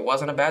because it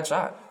wasn't a bad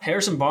shot.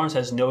 Harrison Barnes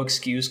has no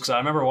excuse because I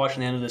remember watching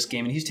the end of this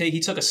game, and he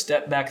took a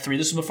step-back 3.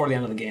 This was before the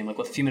end of the game, like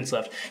with a few minutes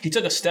left. He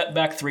took a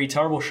step-back 3,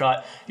 terrible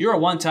shot. You're a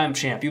one-time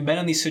champ. You've been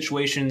in these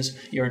situations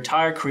your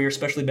entire career,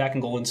 especially back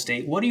in Golden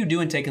State. What are you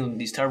doing taking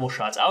these terrible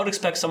shots? I would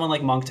expect someone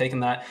like Monk taking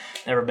that.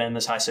 Never been in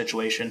this high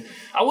situation.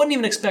 I wouldn't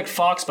even expect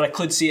Fox, but I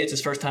could see it. It's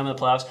his first time in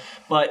the playoffs.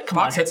 But come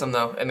Fox hits him,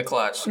 though, in the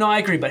clutch. No, I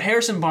agree. But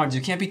Harrison Barnes,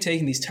 you can't be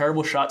taking these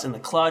terrible shots in the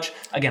clutch.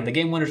 Again, the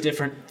game winner's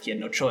different. He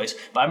had no choice.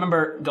 But I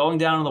remember going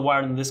down on the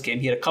wire in this game.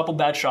 He had a couple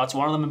bad shots.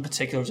 One of them in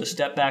particular was a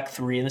step-back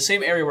 3 in the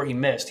same area where he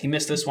missed. He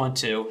missed this one,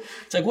 too.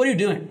 It's like, what are you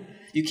doing?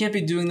 You can't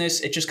be doing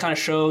this. It just kind of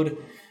showed...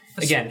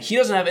 Again, he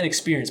doesn't have an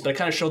experience, but it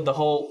kind of showed the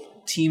whole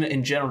team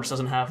in general just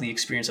doesn't have the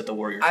experience that the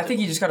Warriors do. I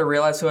think you just got to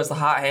realize who has the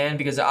hot hand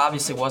because it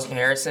obviously wasn't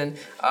Harrison.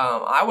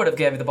 I would have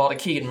given the ball to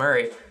Keegan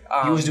Murray.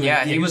 He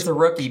was the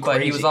rookie,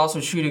 but he was also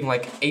shooting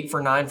like 8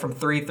 for 9 from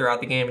 3 throughout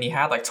the game, and he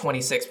had like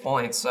 26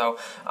 points. So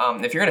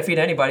if you're going to feed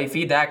anybody,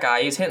 feed that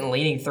guy. He's hitting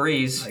leaning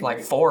threes, like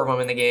 4 of them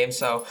in the game.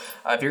 So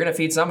if you're going to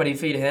feed somebody,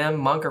 feed him,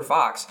 Monk or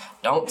Fox.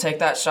 Don't take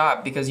that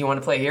shot because you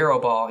want to play hero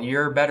ball.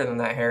 You're better than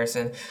that,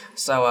 Harrison.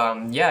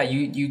 So,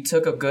 you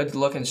took a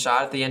good-looking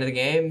shot at the end of the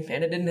game,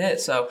 and it didn't hit.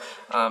 So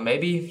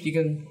maybe you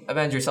can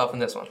avenge yourself in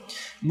this one.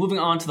 Moving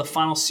on to the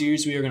final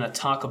series, we are going to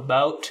talk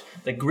about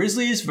the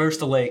Grizzlies versus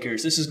the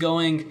Lakers. This is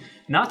going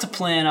not to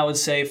plan, I would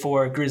say,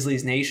 for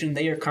Grizzlies Nation.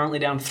 They are currently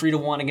down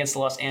 3-1 against the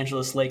Los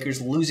Angeles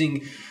Lakers,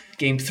 losing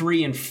Game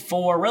 3 and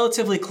 4.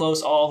 Relatively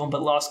close, all of them,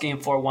 but lost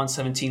Game 4,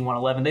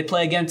 117-111. They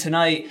play again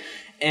tonight.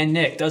 And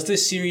Nick, does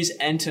this series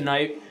end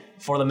tonight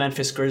for the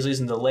Memphis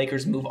Grizzlies and the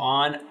Lakers move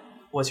on?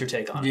 What's your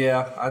take on it?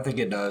 Yeah, I think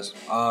it does.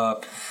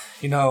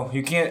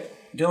 You can't...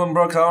 Dylan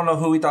Brooks, I don't know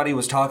who he thought he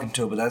was talking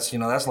to, but that's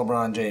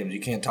LeBron James. You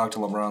can't talk to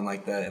LeBron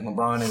like that. And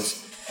LeBron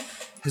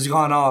has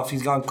gone off.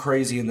 He's gone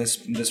crazy in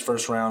this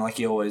first round like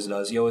he always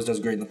does. He always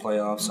does great in the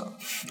playoffs. So,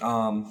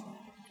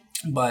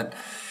 but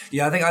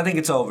yeah, I think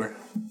it's over.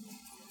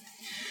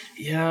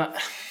 Yeah,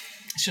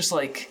 it's just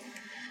like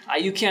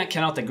you can't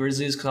count out the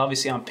Grizzlies because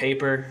obviously on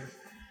paper,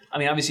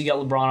 obviously you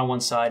got LeBron on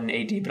one side and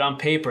AD, but on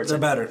paper they're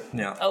better.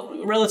 Yeah,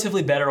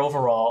 relatively better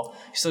overall.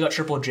 You still got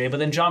Triple J, but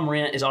then John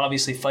Morant is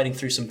obviously fighting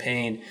through some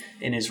pain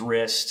in his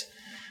wrist.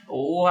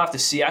 We'll have to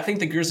see. I think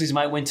the Grizzlies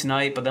might win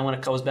tonight, but then when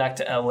it goes back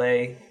to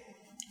LA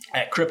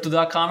at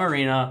Crypto.com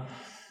Arena,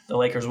 the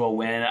Lakers will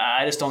win.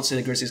 I just don't see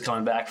the Grizzlies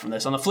coming back from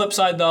this. On the flip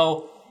side,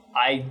 though,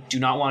 I do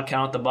not want to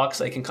count out the Bucks.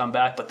 They can come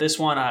back. But this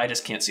one, I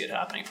just can't see it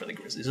happening for the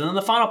Grizzlies. And then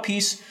the final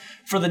piece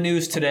for the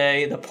news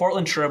today, the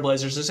Portland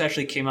Trailblazers. This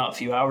actually came out a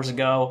few hours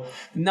ago.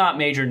 Not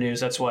major news.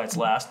 That's why it's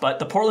last. But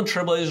the Portland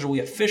Trailblazers will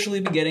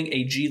officially be getting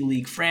a G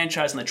League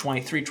franchise in the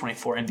 23-24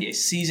 NBA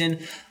season,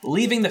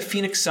 leaving the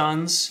Phoenix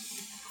Suns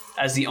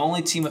as the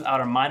only team without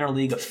a minor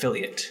league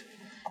affiliate.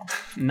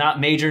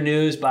 Not major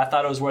news, but I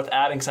thought it was worth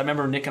adding because I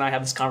remember Nick and I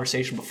had this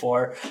conversation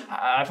before.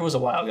 It was a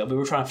while ago, but we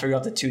were trying to figure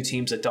out the two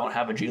teams that don't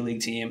have a G League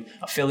team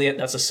affiliate.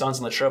 That's the Suns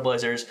and the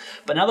Trailblazers.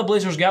 But now the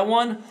Blazers got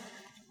one.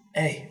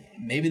 Hey,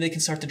 maybe they can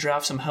start to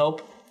draft some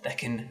help that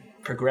can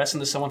progress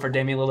into someone for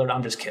Damian Lillard.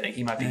 I'm just kidding.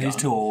 He might be gone. He's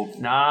too old.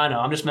 Nah,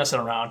 no, I'm just messing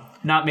around.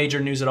 Not major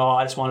news at all.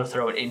 I just wanted to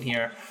throw it in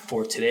here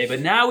for today.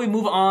 But now we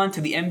move on to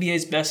the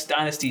NBA's best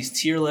dynasties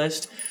tier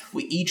list.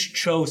 We each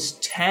chose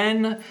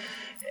 10.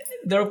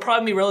 They'll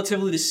probably be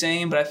relatively the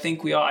same, but I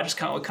think I just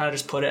kind of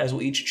just put it as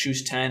we'll each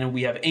choose 10, and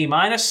we have A-,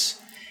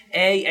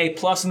 A+,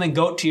 and then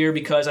GOAT tier,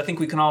 because I think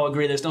we can all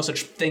agree there's no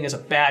such thing as a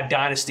bad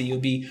dynasty. It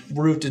would be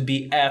root would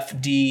be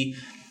F, D,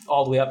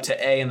 all the way up to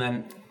A, and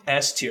then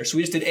S tier. So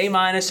we just did A-,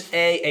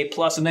 A+,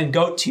 and then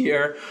GOAT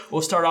tier.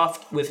 We'll start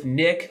off with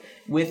Nick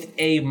with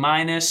A-.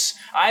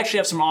 I actually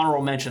have some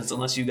honorable mentions,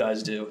 unless you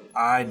guys do.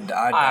 I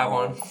have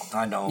one.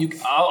 I don't.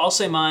 I'll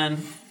say mine.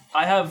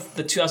 I have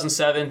the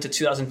 2007 to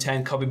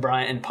 2010 Kobe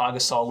Bryant and Pau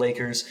Gasol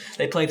Lakers.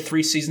 They played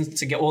 3 seasons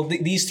together. Well,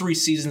 these 3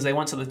 seasons, they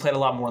played a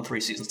lot more than 3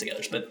 seasons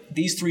together. But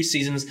these 3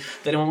 seasons,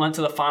 they went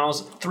to the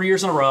finals 3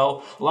 years in a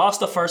row, lost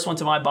the first one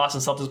to my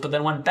Boston Celtics, but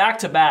then went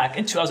back-to-back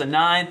in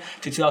 2009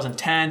 to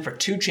 2010 for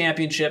 2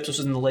 championships. This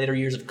was in the later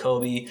years of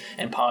Kobe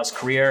and Pau's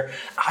career.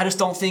 I just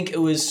don't think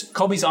it was...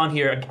 Kobe's on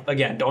here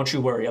again. Don't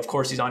you worry. Of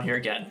course he's on here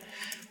again.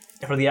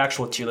 For the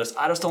actual tier list,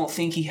 I just don't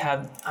think he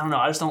had,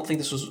 I just don't think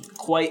this was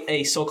quite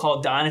a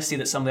so-called dynasty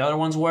that some of the other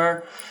ones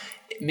were.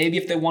 Maybe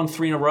if they won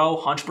 3 in a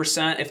row,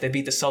 100%, if they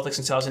beat the Celtics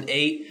in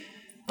 2008.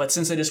 But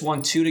since they just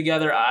won 2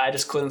 together, I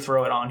just couldn't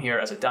throw it on here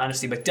as a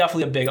dynasty, but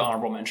definitely a big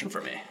honorable mention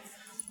for me.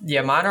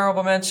 Yeah, my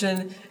honorable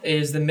mention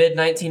is the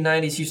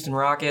mid-1990s Houston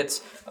Rockets.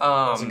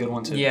 That's a good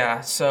one, too.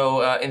 Yeah,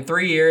 so in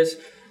 3 years,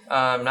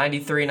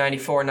 93,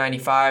 94,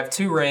 95,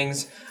 2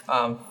 rings,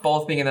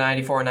 both being in the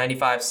 94 and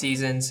 95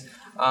 seasons.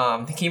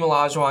 Hakeem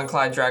Olajuwon and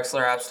Clyde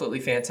Drexler are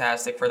absolutely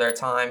fantastic for their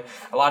time.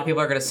 A lot of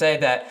people are going to say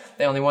that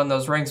they only won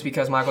those rings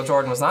because Michael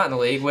Jordan was not in the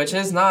league, which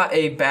is not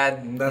a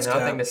bad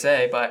thing to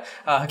say. But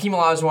Hakeem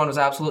Olajuwon was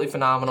absolutely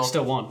phenomenal.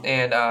 Still won.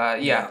 And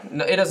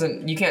it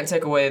doesn't. You can't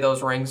take away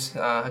those rings.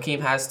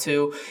 Hakeem has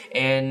 2,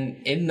 and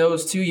in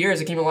those 2 years,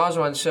 Hakeem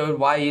Olajuwon showed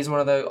why he's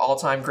one of the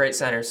all-time great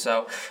centers.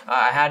 So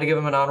I had to give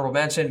him an honorable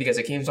mention because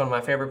Hakeem's one of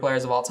my favorite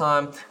players of all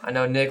time. I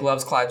know Nick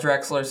loves Clyde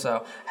Drexler,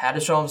 so I had to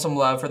show him some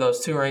love for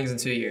those 2 rings in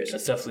 2 years.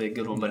 That's definitely a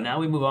good one. But now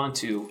we move on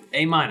to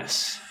A-.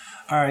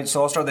 All right,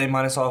 so I'll start the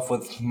A- off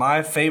with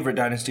my favorite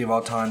dynasty of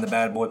all time, the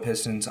Bad Boy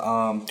Pistons.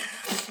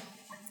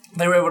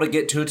 They were able to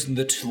get to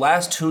the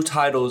last 2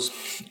 titles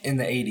in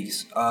the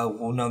 80s.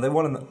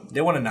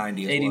 They won in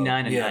 90 as 89 well.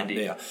 and 90.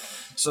 Yeah.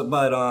 So,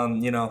 but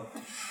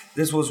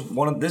this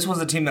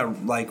was a team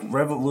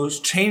that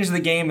changed the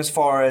game as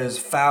far as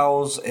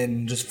fouls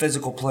and just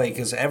physical play,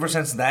 because ever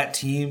since that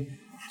team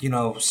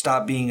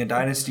stopped being a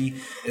dynasty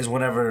is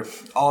whenever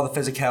all the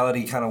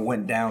physicality kind of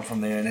went down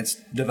from there, and it's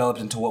developed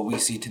into what we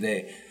see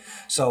today.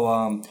 So,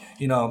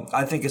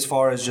 I think as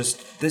far as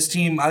just this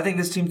team, I think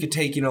this team could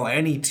take,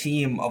 any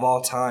team of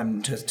all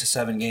time to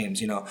 7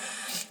 games.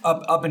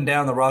 Up and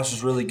down, the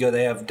roster's really good.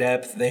 They have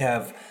depth. They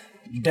have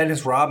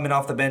Dennis Rodman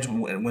off the bench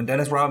when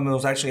Dennis Rodman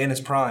was actually in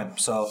his prime.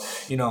 So,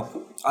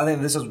 I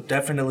think this is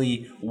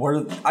definitely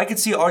worth. I could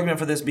see an argument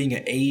for this being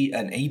an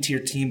A-tier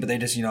team, but they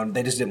just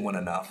didn't win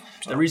enough.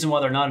 So. The reason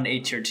why they're not an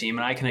A-tier team,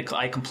 and I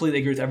completely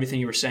agree with everything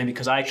you were saying,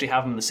 because I actually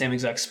have them in the same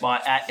exact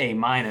spot at A-,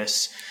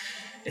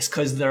 is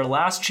because their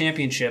last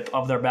championship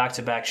of their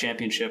back-to-back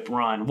championship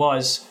run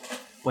was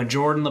when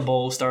Jordan and the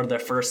Bulls started their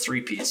first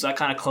 3-peat. So that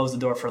kind of closed the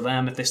door for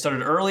them. If they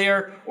started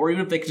earlier, or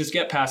even if they could just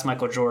get past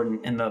Michael Jordan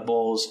and the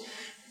Bulls,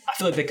 I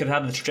feel like they could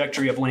have the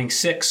trajectory of winning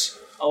 6,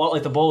 a lot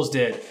like the Bulls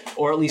did,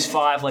 or at least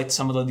 5 like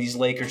some of these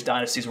Lakers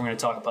dynasties we're going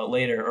to talk about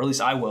later, or at least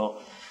I will.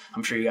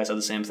 I'm sure you guys have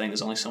the same thing.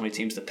 There's only so many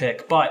teams to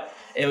pick. But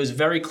it was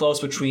very close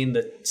between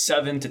the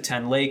 7 to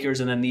 10 Lakers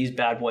and then these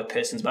bad boy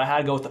Pistons. But I had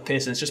to go with the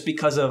Pistons just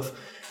because of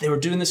they were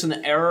doing this in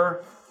the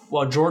era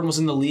while Jordan was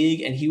in the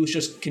league, and he was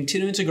just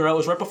continuing to grow. It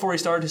was right before he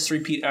started his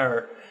 3-peat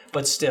era.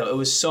 But still, it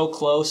was so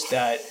close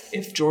that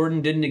if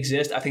Jordan didn't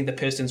exist, I think the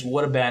Pistons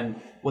would have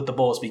been what the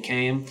Bulls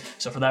became.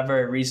 So for that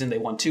very reason, they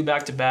won 2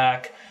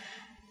 back-to-back.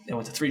 They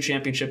went to 3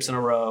 championships in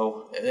a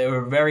row. They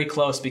were very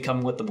close to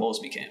becoming what the Bulls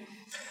became.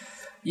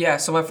 Yeah,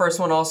 so my first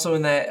one also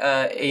in that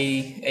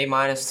A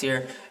minus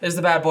tier is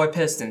the Bad Boy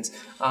Pistons.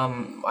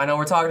 I know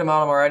we're talking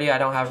about them already. I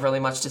don't have really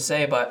much to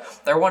say,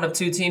 but they're one of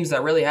two teams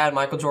that really had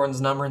Michael Jordan's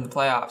number in the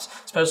playoffs,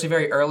 especially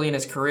very early in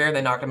his career.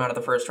 They knocked him out of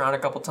the first round a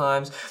couple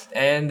times,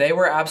 and they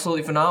were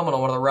absolutely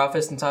phenomenal. One of the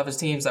roughest and toughest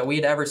teams that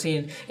we'd ever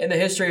seen in the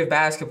history of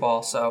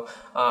basketball. So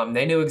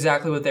they knew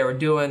exactly what they were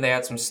doing. They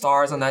had some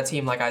stars on that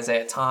team like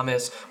Isaiah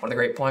Thomas, one of the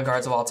great point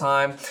guards of all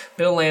time.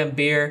 Bill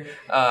Laimbeer,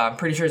 I'm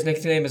pretty sure his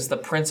nickname is the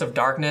Prince of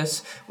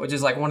Darkness, which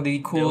is like one of the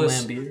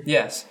coolest. Bill Laimbeer?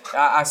 Yes,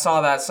 I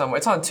saw that somewhere.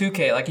 It's on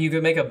 2K. Like you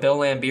could make a Bill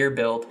Laimbeer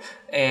build,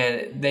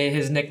 and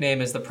his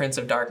nickname is the Prince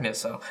of Darkness.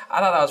 So I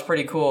thought that was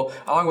pretty cool.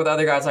 Along with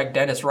other guys like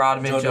Dennis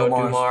Rodman, Joe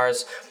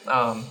Dumars.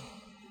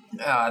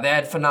 They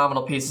had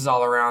phenomenal pieces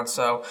all around.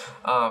 So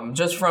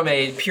just from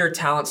a pure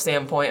talent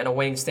standpoint and a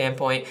winning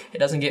standpoint, it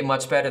doesn't get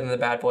much better than the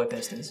Bad Boy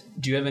Pistons.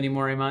 Do you have any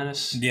more A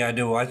minus? Yeah, I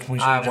do. We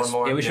should have just, one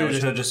more. Yeah, we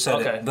should have just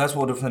said it. That's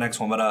what we'll do for the next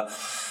one. But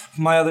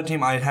my other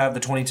team, I have the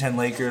 2010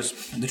 Lakers,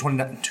 the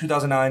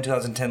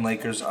 2009-2010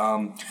 Lakers.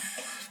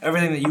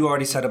 Everything that you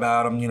already said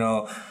about them,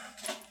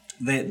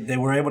 they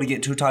were able to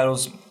get 2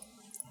 titles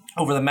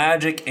over the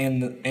Magic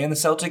and the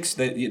Celtics.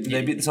 They beat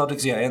the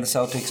Celtics, and the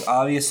Celtics.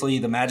 Obviously,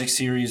 the Magic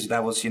series,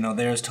 that was,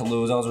 theirs to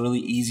lose. That was a really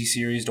easy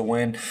series to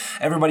win.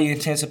 Everybody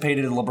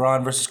anticipated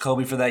LeBron versus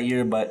Kobe for that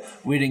year, but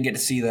we didn't get to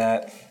see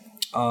that.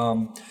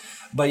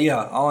 But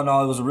yeah, all in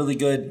all, it was a really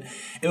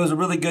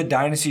good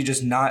dynasty,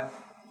 just not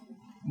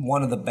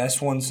one of the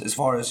best ones as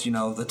far as,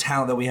 the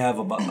talent that we have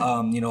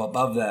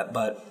above that.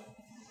 But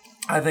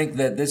I think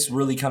that this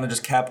really kind of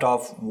just capped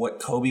off what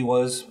Kobe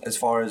was as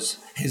far as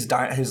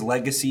his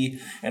legacy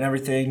and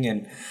everything.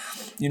 And,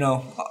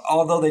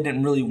 although they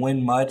didn't really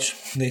win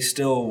much, they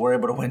still were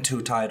able to win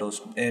 2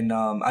 titles. And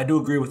I do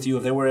agree with you.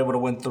 If they were able to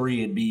win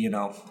 3, it'd be,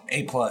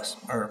 A+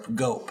 or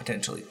GOAT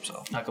potentially.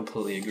 So I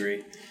completely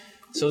agree.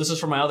 So this is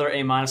for my other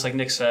A-, like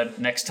Nick said.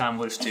 Next time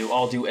we'll just do,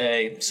 I'll do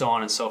A, so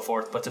on and so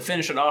forth. But to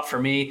finish it off for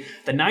me,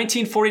 the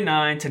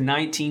 1949 to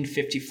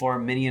 1954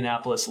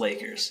 Minneapolis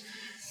Lakers.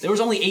 There was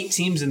only 8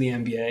 teams in the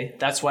NBA.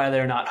 That's why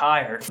they're not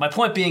higher. My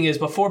point being is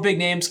before big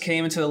names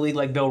came into the league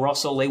like Bill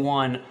Russell, they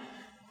won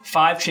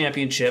 5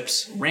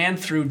 championships, ran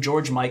through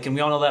George Mikan.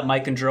 We all know that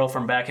Mikan drill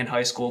from back in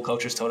high school.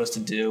 Coaches told us to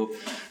do.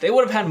 They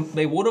would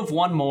have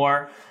won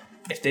more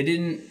if they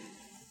didn't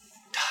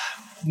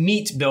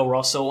meet Bill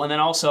Russell. And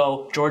then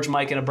also George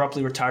Mikan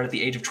abruptly retired at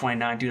the age of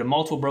 29 due to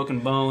multiple broken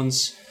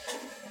bones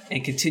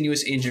and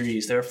continuous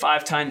injuries. There are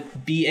 5-time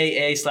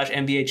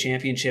BAA/NBA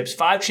championships,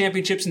 5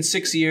 championships in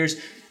 6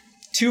 years.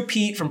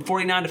 2-peat from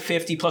 49 to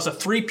 50, plus a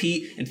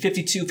 3-peat in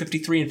 52,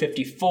 53, and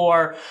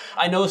 54.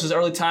 I know this is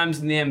early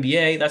times in the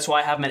NBA. That's why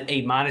I have them at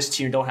A-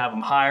 tier and don't have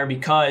them higher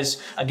because,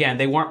 again,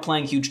 they weren't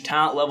playing huge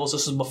talent levels.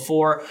 This was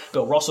before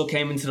Bill Russell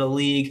came into the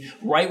league,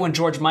 right when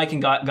George Mikan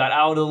got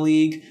out of the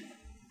league.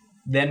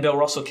 Then Bill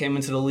Russell came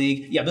into the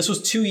league. Yeah, this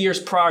was 2 years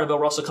prior to Bill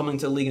Russell coming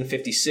into the league in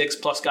 56,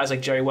 plus guys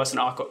like Jerry West and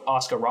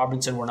Oscar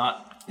Robertson were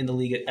not in the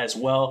league as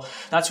well.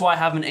 That's why I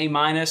have them an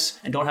A-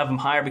 and don't have them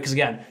higher because,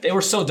 again, they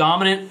were so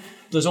dominant.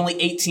 There's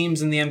only 8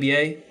 teams in the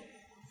NBA,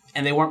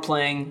 and they weren't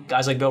playing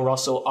guys like Bill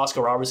Russell,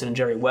 Oscar Robertson, and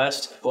Jerry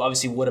West, who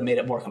obviously would have made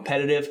it more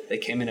competitive. They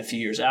came in a few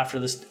years after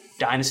this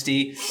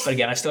dynasty. But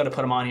again, I still had to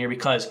put them on here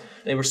because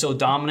they were so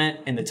dominant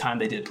in the time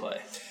they did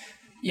play.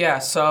 Yeah,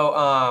 so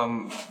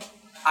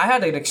I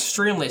had an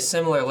extremely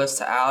similar list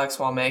to Alex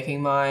while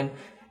making mine,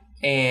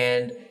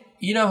 and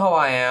you know how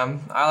I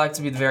am. I like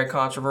to be the very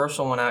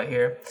controversial one out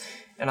here,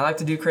 and I like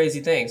to do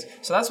crazy things.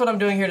 So that's what I'm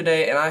doing here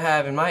today, and I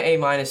have in my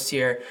A-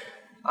 tier,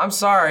 I'm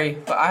sorry,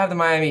 but I have the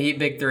Miami Heat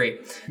Big 3.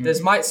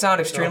 This might sound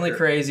extremely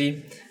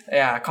crazy.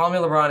 Yeah, call me a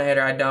LeBron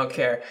hater, I don't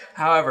care.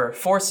 However,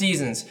 4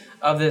 seasons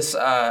of this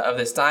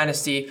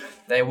dynasty,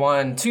 they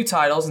won 2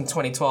 titles in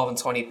 2012 and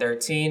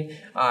 2013.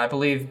 I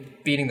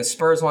believe beating the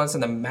Spurs once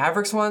and the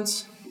Mavericks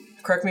once.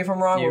 Correct me if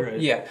I'm wrong. You're right.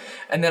 Yeah,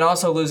 and then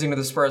also losing to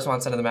the Spurs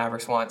once and to the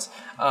Mavericks once.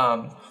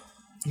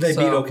 They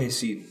beat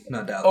OKC,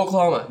 not Dallas.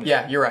 Oklahoma.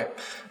 Yeah, you're right.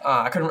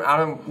 I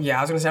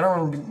was gonna say I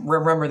don't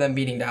remember them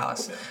beating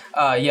Dallas.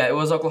 Yeah, it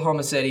was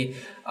Oklahoma City.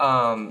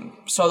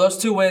 So those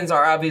 2 wins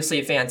are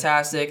obviously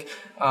fantastic.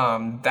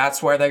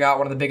 That's where they got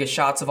one of the biggest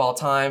shots of all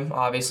time,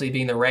 obviously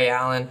being the Ray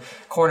Allen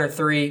corner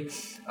 3.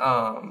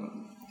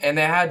 And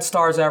they had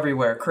stars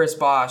everywhere: Chris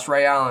Bosh,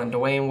 Ray Allen,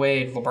 Dwayne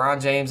Wade,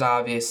 LeBron James,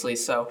 obviously.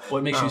 So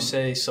what makes you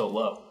say so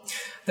low?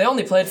 They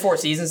only played 4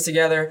 seasons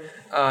together,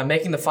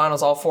 making the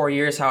finals all 4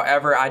 years.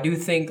 However, I do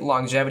think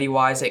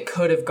longevity-wise, it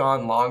could have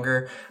gone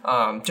longer,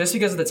 just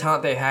because of the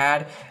talent they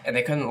had, and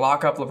they couldn't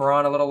lock up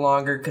LeBron a little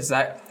longer. Because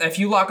if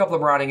you lock up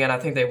LeBron again, I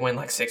think they win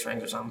like 6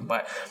 rings or something.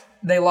 But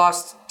they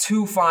lost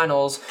 2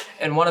 finals,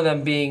 and one of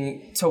them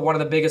being to one of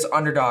the biggest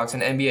underdogs in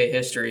NBA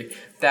history,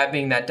 that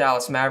being that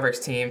Dallas Mavericks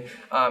team.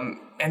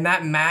 And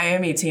that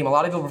Miami team, a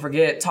lot of people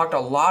forget, talked a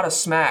lot of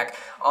smack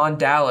on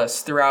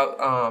Dallas throughout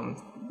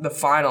the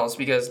finals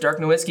because Dirk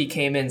Nowitzki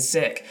came in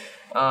sick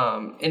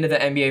into the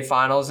NBA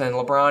finals, and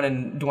LeBron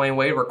and Dwayne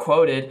Wade were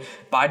quoted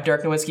by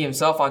Dirk Nowitzki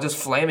himself on just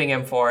flaming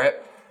him for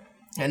it.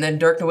 And then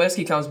Dirk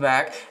Nowitzki comes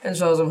back and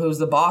shows them who's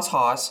the boss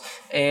hoss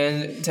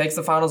and takes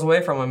the finals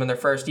away from them in their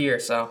first year.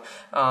 So,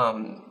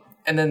 and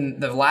then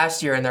the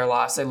last year in their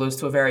loss, they lose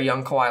to a very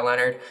young Kawhi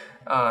Leonard,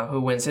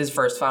 who wins his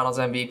first finals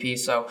MVP.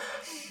 So,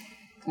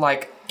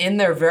 like, in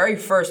their very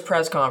first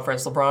press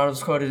conference, LeBron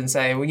was quoted in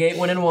saying, "We ain't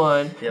winning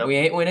one, we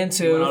ain't winning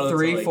two,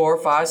 3, 4,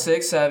 5,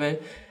 6, 7.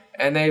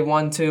 And they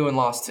won 2 and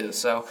lost 2.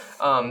 So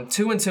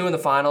 2-2 in the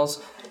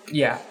finals.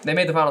 Yeah, they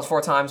made the finals 4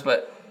 times,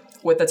 but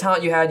with the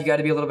talent you had, you got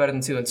to be a little better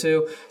than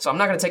 2-2. So I'm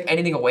not going to take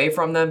anything away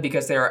from them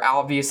because they're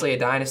obviously a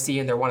dynasty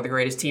and they're one of the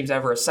greatest teams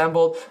ever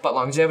assembled. But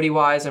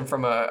longevity-wise and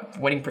from a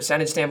winning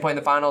percentage standpoint in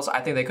the finals, I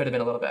think they could have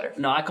been a little better.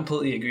 No, I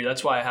completely agree.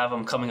 That's why I have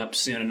them coming up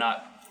soon and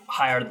not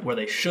higher where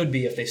they should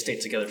be if they stay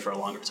together for a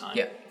longer time.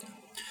 Yeah.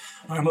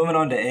 All right, moving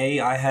on to A,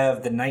 I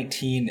have the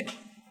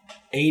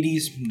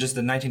 1980s, just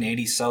the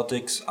 1980s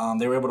Celtics.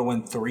 They were able to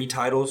win 3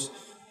 titles.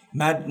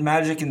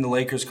 Magic and the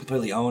Lakers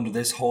completely owned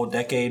this whole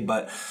decade,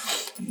 but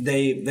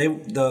the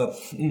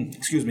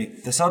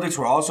Celtics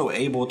were also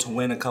able to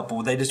win a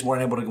couple. They just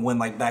weren't able to win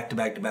like back to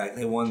back to back.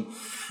 They won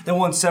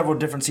several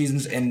different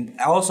seasons, and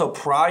also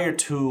prior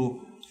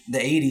to the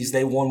 80s,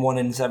 they won one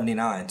in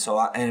 79.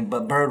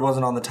 But Bird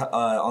wasn't on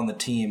the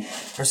team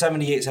for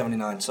 78,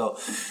 79. So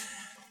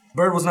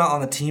Bird was not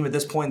on the team at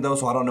this point, though,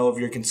 so I don't know if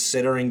you're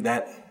considering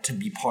that to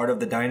be part of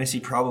the dynasty.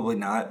 Probably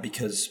not,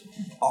 because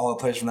all the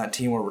players from that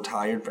team were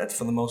retired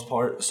for the most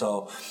part.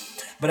 So,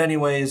 but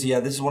anyways, yeah,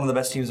 this is one of the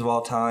best teams of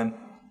all time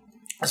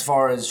as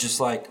far as just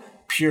like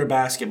pure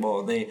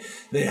basketball. They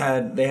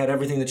had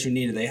everything that you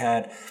needed. They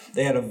had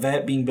a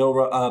vet being Bill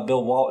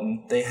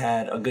Walton. They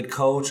had a good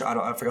coach.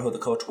 I forgot who the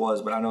coach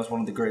was, but I know it's one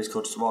of the greatest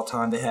coaches of all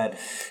time. They had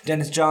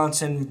Dennis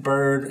Johnson,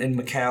 Bird, and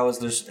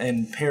McCall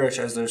and Parrish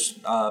as their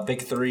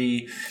big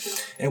 3,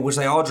 in which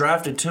they all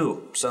drafted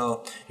too.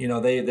 So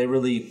they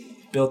really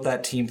built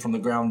that team from the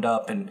ground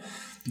up, and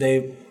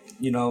they.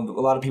 A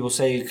lot of people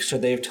say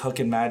should they have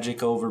taken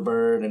Magic over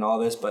Bird and all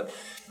this, but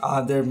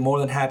they're more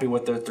than happy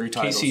with their 3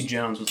 titles. Casey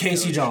Jones was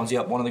Casey Jones,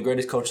 yep, one of the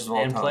greatest coaches of all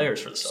time. And players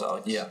for the Celtics.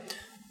 So, yeah.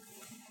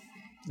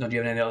 No, do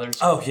you have any others?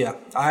 Oh, yeah.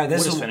 We'll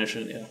just finish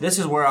it, yeah. This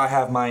is where I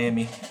have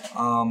Miami.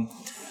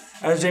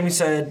 As Jamie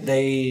said,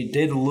 they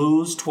did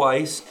lose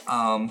twice.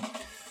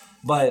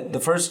 But the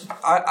first,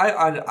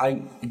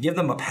 I give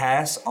them a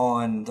pass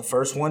on the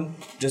first one,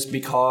 just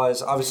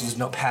because obviously there's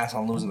no pass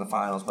on losing the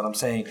finals. But I'm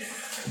saying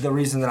the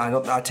reason that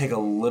I take a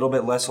little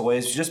bit less away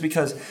is just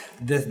because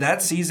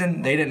that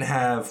season they didn't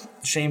have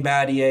Shane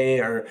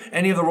Battier or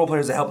any of the role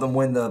players that helped them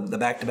win the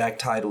back-to-back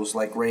titles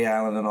like Ray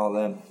Allen and all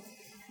them.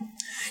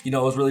 It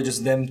was really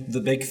just them, the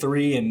big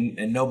 3,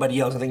 and nobody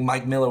else. I think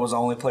Mike Miller was the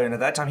only player, and at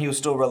that time he was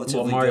still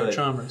relatively Mario good.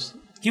 Chalmers.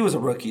 He was a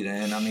rookie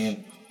then. I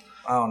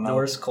don't know.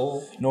 Norris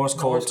Cole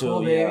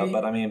too, yeah.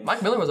 But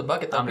Mike Miller was a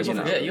bucket though. People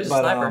forget he was a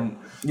sniper.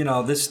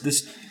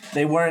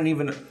 They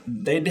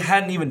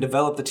hadn't even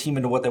developed the team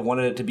into what they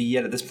wanted it to be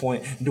yet at this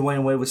point.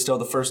 Dwayne Wade was still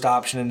the first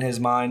option in his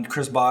mind.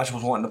 Chris Bosh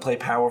was wanting to play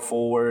power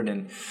forward,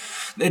 and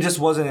it just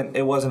wasn't.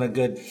 It wasn't a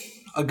good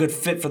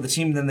fit for the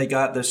team. Then they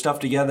got their stuff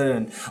together,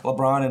 and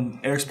LeBron and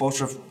Eric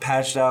Spoelstra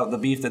patched out the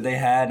beef that they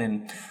had,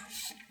 and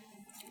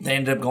they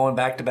ended up going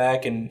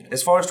back-to-back. And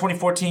as far as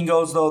 2014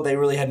 goes, though, they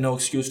really had no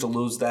excuse to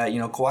lose that.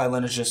 Kawhi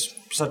Leonard's just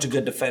such a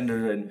good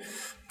defender and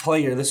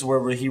player. This is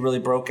where he really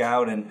broke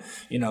out. And,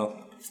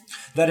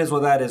 that is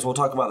what that is. We'll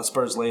talk about the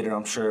Spurs later,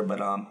 I'm sure. But,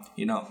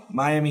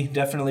 Miami,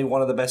 definitely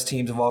one of the best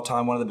teams of all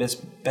time, one of the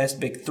best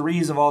big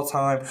 3s of all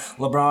time.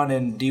 LeBron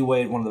and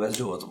D-Wade, one of the best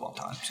duos of all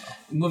time. So.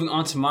 Moving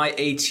on to my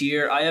A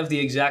tier, I have the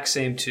exact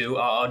same 2.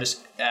 I'll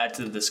just add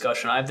to the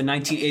discussion. I have the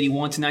 1981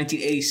 to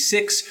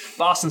 1986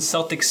 Boston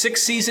Celtics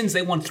 6 seasons.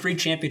 They won 3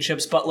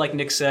 championships, but like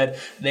Nick said,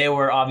 they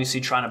were obviously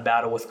trying to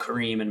battle with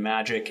Kareem and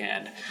Magic,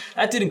 and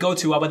that didn't go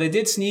too well, but they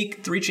did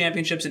sneak 3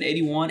 championships in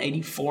 81,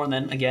 84, and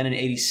then again in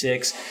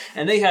 86,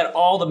 and they had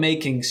all the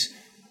makings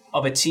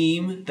of a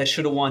team that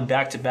should have won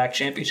back-to-back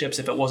championships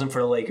if it wasn't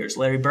for the Lakers.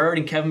 Larry Bird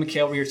and Kevin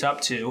McHale were your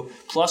top 2,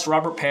 plus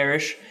Robert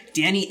Parrish,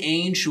 Danny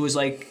Ainge, who was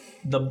like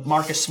the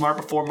Marcus Smart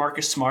before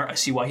Marcus Smart. I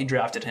see why he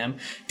drafted him.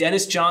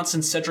 Dennis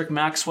Johnson, Cedric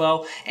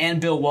Maxwell,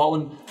 and Bill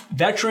Walton.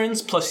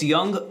 Veterans plus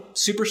young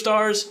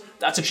superstars.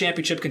 That's a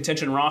championship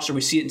contention roster. We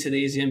see it in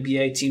today's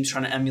NBA. Teams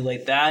trying to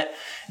emulate that.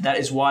 That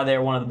is why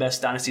they're one of the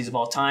best dynasties of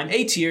all time.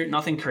 A tier,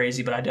 nothing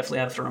crazy, but I definitely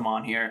had to throw them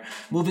on here.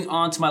 Moving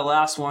on to my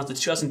last one, the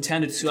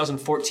 2010 to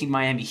 2014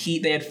 Miami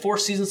Heat. They had 4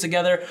 seasons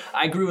together.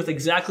 I agree with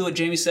exactly what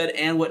Jamie said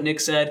and what Nick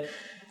said.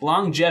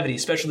 Longevity,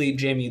 especially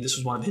Jamie, this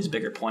was one of his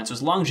bigger points,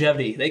 was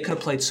longevity. They could have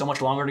played so much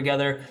longer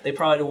together. They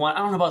probably won, I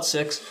don't know about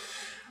 6,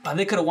 but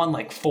they could have won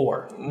like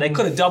 4. They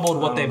could have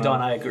doubled what they've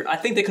done. I agree. I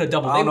think they could have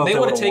doubled. They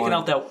would have taken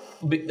out that.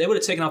 They would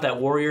have taken out that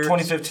Warriors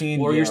 2015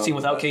 team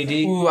without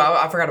KD. Ooh,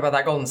 I forgot about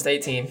that Golden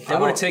State team. They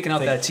would have taken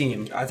out that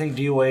team. I think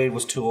D-Wade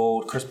was too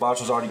old. Chris Bosh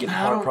was already getting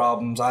heart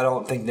problems. I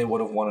don't think they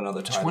would have won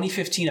another title.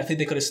 2015, I think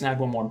they could have snagged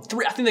one more.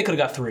 3. I think they could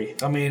have got 3.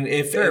 I mean,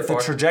 if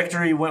the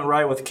trajectory went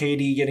right with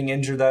KD getting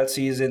injured that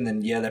season,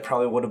 then yeah, they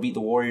probably would have beat the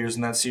Warriors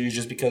in that series,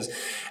 just because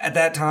at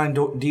that time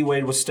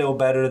D-Wade was still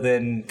better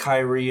than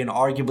Kyrie, and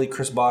arguably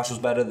Chris Bosh was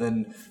better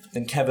better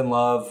than Kevin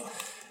Love.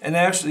 And they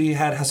actually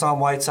had Hassan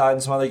Whiteside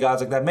and some other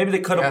guys like that. Maybe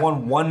they could have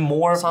won one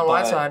more. Hassan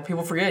Whiteside,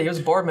 people forget he was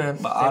a board man.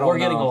 But They were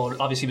getting old,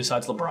 obviously,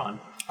 besides LeBron.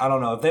 I don't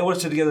know. If they would have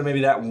stood together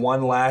maybe that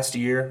one last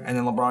year, and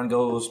then LeBron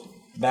goes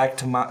back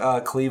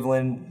to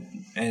Cleveland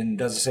and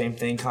does the same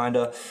thing, kind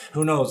of.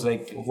 Who knows,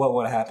 what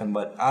would have happened?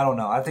 But I don't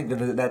know. I think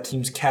that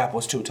team's cap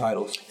was 2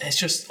 titles. It's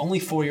just only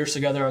 4 years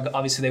together.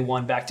 Obviously, they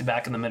won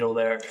back-to-back in the middle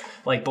there.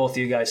 Like both of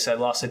you guys said,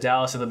 lost to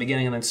Dallas at the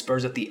beginning and then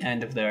Spurs at the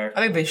end of their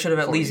I think they should have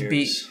at least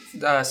beat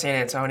San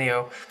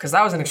Antonio because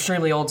that was an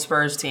extremely old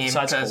Spurs team.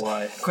 Besides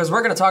Kawhi. Because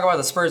we're going to talk about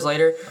the Spurs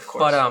later. Of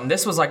course. But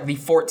this was like the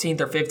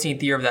 14th or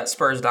 15th year of that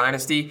Spurs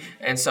dynasty.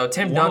 And so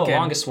Tim Duncan. One of the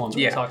longest ones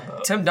we're talking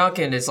about. Tim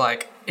Duncan is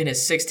like in his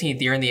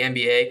 16th year in the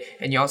NBA,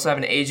 and you also have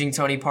an aging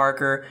Tony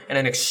Parker and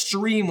an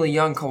extremely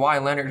young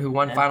Kawhi Leonard who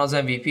won Finals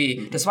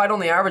MVP, despite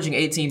only averaging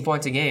 18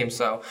 points a game.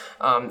 So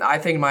I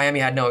think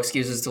Miami had no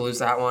excuses to lose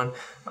that one.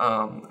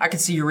 I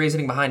could see your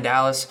reasoning behind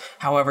Dallas.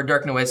 However,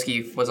 Dirk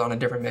Nowitzki was on a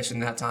different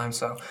mission that time.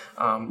 So,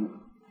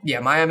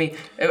 Miami,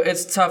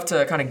 it's tough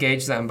to kind of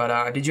gauge them.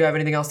 But did you have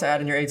anything else to add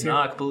in your A tier? No,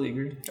 I completely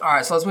agree. All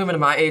right, so let's move into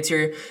my A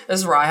tier. This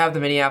is where I have the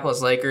Minneapolis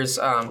Lakers.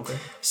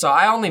 So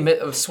I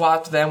only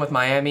swapped them with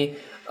Miami.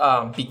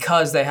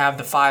 Because they have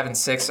the 5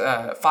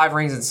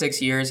 rings in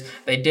 6 years.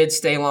 They did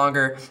stay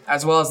longer,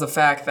 as well as the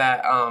fact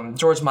that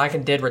George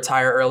Mikan did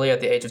retire early at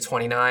the age of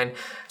 29,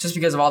 just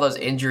because of all those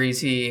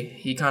injuries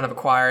he kind of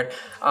acquired.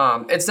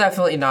 It's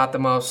definitely not the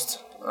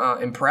most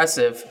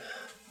impressive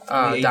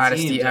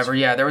dynasty ever.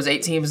 Yeah, there was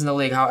 8 teams in the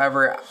league.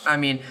 However, I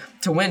mean,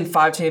 to win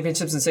 5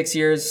 championships in 6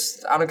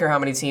 years, I don't care how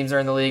many teams are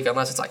in the league,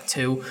 unless it's like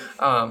 2.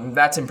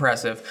 That's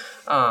impressive.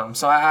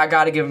 So I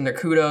got to give them their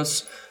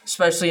kudos.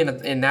 Especially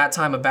in that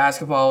time of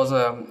basketball, it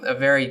was a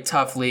very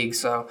tough league.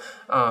 So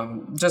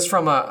just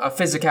from a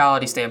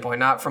physicality standpoint,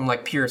 not from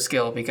like pure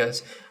skill,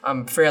 because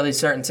I'm fairly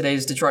certain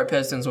today's Detroit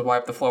Pistons would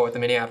wipe the floor with the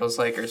Minneapolis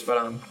Lakers.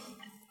 But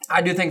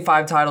I do think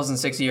 5 titles in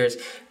 6 years,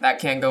 that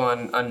can't go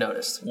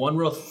unnoticed. One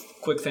real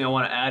quick thing I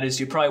want to add is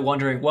you're probably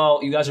wondering, well,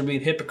 you guys are being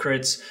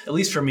hypocrites, at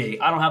least for me.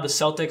 I don't have the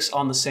Celtics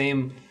on the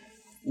same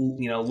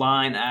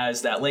line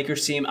as that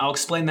Lakers team. I'll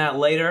explain that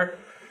later.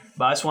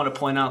 But I just want to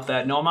point out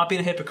that, no, I'm not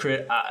being a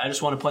hypocrite. I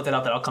just want to point that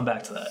out that I'll come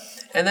back to that.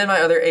 And then my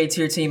other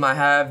A-tier team, I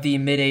have the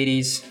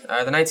mid-'80s,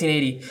 the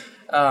 1980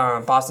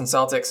 Boston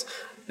Celtics.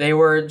 They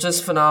were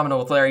just phenomenal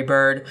with Larry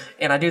Bird,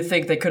 and I do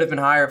think they could have been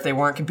higher if they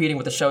weren't competing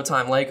with the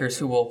Showtime Lakers,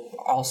 who we'll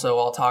also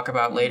all talk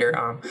about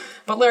later.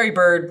 But Larry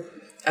Bird,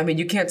 I mean,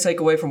 you can't take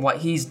away from what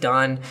he's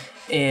done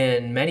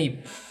in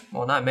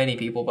not many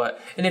people,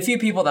 but in a few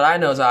people that I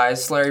know's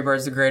eyes, Larry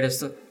Bird's the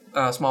greatest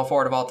small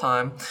forward of all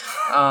time.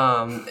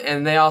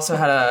 And they also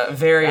had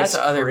various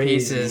other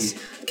pieces.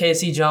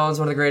 Casey Jones,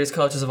 one of the greatest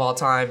coaches of all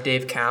time,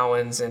 Dave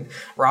Cowens, and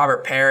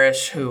Robert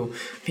Parrish, who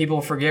people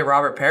forget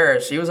Robert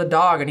Parrish. He was a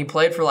dog, and he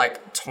played for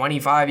like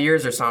 25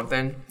 years or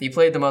something. He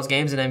played the most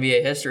games in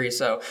NBA history.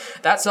 So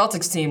that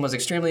Celtics team was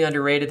extremely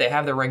underrated. They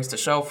have the rings to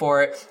show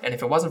for it. And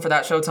if it wasn't for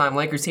that Showtime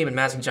Lakers team and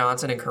Magic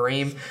Johnson and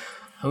Kareem,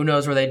 who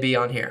knows where they'd be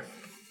on here.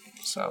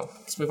 So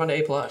let's move on to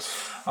A+.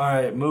 All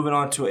right, moving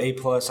on to A+.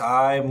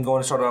 I'm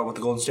going to start out with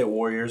the Golden State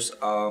Warriors.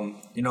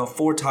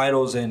 4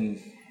 titles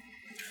in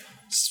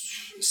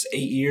 8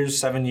 years,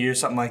 7 years,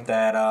 something like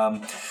that.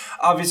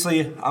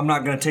 Obviously, I'm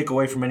not going to take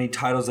away from any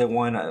titles they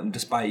won,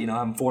 despite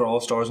having 4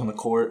 All-Stars on the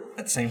court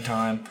at the same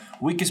time.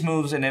 Weakest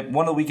moves, and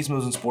one of the weakest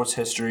moves in sports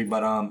history.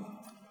 But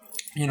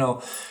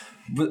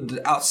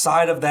but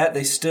outside of that,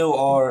 they still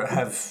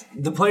have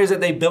the players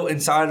that they built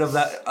outside of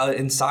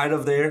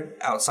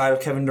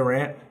Kevin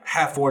Durant,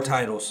 have 4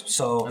 titles.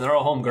 So and they're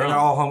all homegrown. And they're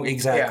all home,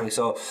 exactly. Yeah.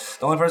 So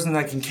the only person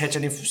that can catch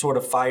any sort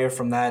of fire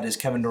from that is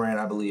Kevin Durant,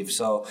 I believe.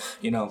 So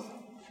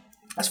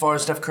as far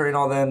as Steph Curry and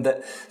all them,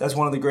 that's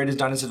one of the greatest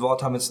dynasties of all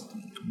time. It's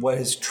what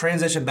has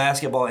transitioned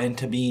basketball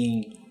into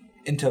the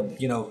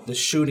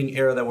shooting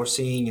era that we're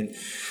seeing, and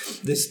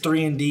this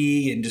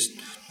 3-and-D, and just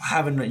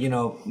having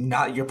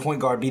not your point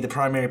guard be the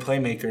primary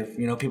playmaker.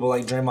 People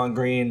like Draymond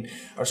Green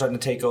are starting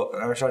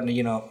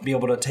to be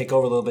able to take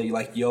over a little bit,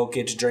 like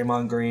Jokic,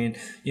 Draymond Green,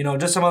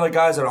 just some other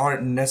guys that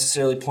aren't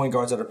necessarily point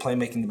guards that are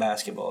playmaking the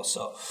basketball.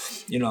 So,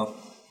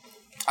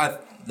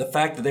 the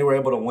fact that they were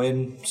able to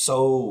win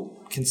so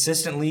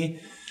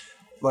consistently,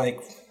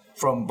 like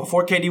from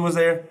before KD was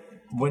there,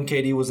 when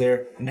KD was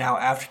there, now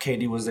after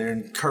KD was there,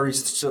 and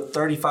Curry's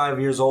 35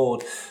 years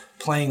old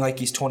playing like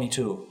he's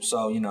 22.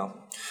 So,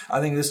 I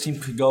think this team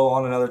could go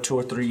on another 2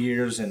 or 3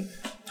 years, and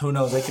who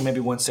knows, they can maybe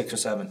win 6 or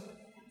 7.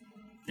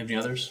 Any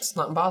others? It's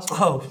not impossible.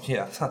 Oh,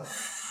 yeah.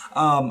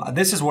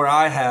 This is where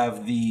I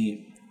have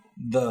the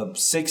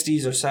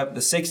 60s or the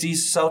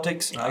 60s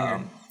Celtics. I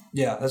agree.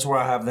 Yeah, that's where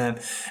I have them.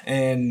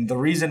 And the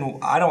reason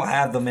I don't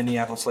have the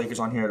Minneapolis Lakers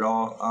on here at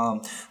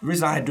all, the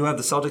reason I do have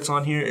the Celtics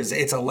on here is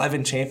it's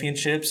 11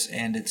 championships,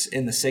 and it's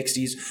in the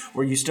 60s,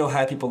 where you still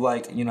had people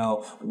like,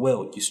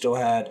 Wilt. You still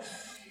had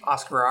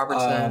Oscar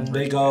Robertson.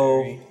 Big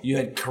O. You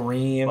had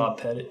Kareem. Bob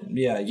Pettit.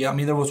 Yeah. I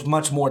mean, there was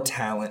much more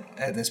talent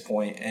at this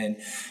point, and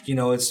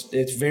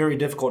it's very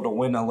difficult to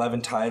win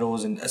 11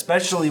 titles, and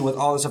especially with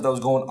all the stuff that was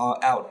going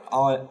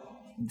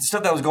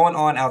stuff that was going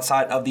on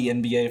outside of the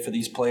NBA for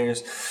these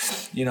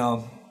players. You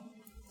know,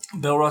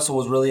 Bill Russell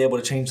was really able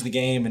to change the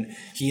game, and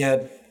he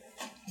had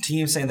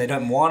teams saying they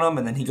didn't want him,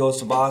 and then he goes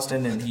to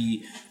Boston and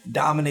he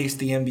dominates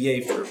the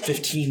NBA for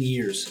 15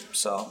 years.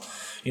 So,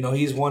 you know,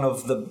 he's one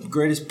of the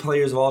greatest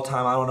players of all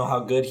time. I don't know how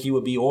good he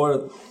would be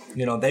or,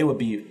 you know, they would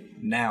be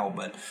now,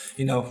 but,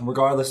 you know,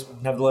 regardless,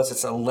 nevertheless,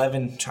 it's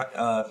 11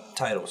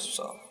 titles.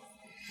 So,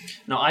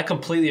 no, I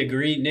completely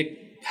agree.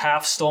 Nick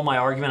half stole my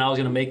argument I was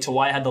going to make to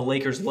why I had the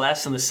Lakers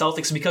less than the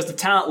Celtics, because the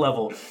talent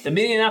level. The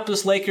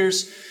Minneapolis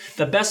Lakers,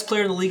 the best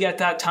player in the league at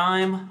that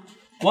time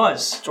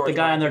was the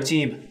guy on their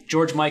team,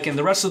 George Mikan.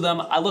 The rest of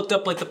them, I looked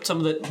up some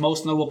of the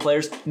most notable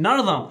players. None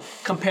of them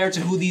compared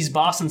to who these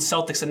Boston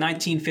Celtics, the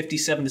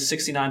 1957 to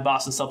 69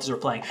 Boston Celtics were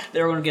playing.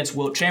 They were going against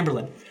Wilt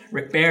Chamberlain,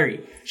 Rick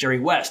Barry, Jerry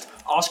West,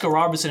 Oscar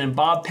Robertson, and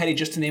Bob Petty,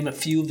 just to name a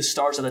few of the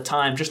stars at the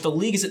time. Just the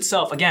league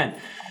itself. Again,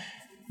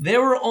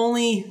 there were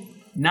only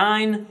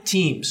 9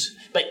 teams,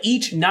 but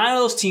 9 of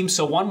those teams,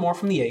 so one more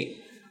from the 8,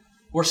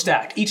 were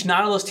stacked. Each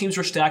 9 of those teams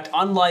were stacked,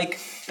 unlike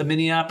the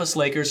Minneapolis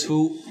Lakers,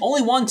 who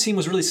only one team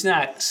was really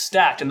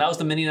stacked, and that was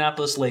the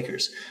Minneapolis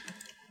Lakers.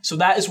 So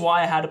that is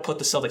why I had to put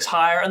the Celtics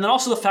higher. And then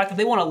also the fact that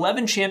they won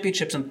 11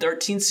 championships in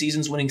 13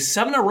 seasons, winning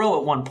 7 in a row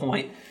at one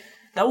point.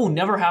 That will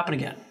never happen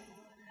again.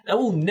 That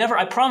will never,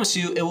 I promise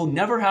you, it will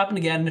never happen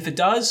again. And if it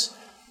does,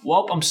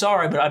 well, I'm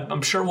sorry, but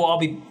I'm sure we'll all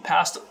be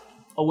passed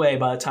away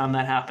by the time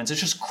that happens.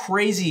 It's just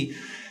crazy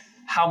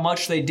how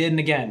much they did. And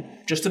again,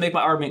 just to make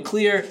my argument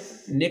clear,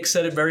 Nick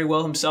said it very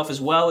well himself as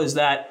well, is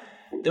that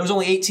there was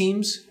only 8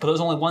 teams, but there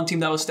was only one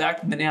team that was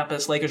stacked,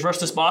 Minneapolis Lakers,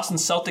 versus this Boston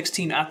Celtics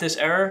team at this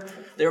era.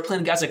 They were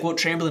playing guys like Wilt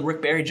Chamberlain,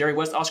 Rick Barry, Jerry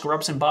West, Oscar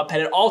Robertson, Bob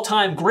Pettit,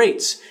 all-time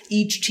greats.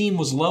 Each team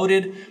was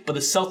loaded, but the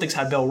Celtics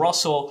had Bill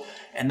Russell,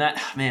 and that,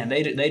 man,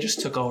 they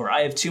just took over.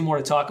 I have 2 more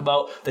to talk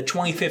about. The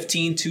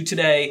 2015 to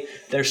today,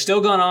 they're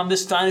still going on.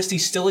 This dynasty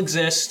still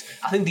exists.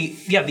 I think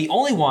the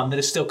only one that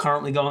is still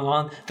currently going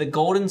on, the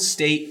Golden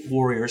State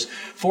Warriors.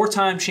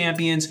 4-time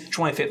champions,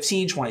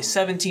 2015,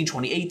 2017,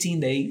 2018,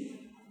 they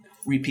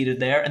repeated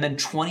there. And then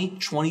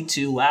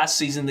 2022, last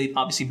season, they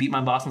obviously beat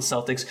my Boston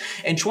Celtics.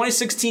 In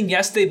 2016,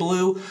 yes, they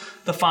blew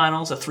the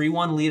finals, a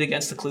 3-1 lead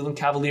against the Cleveland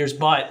Cavaliers,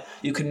 but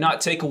you could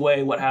not take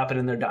away what happened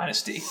in their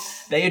dynasty.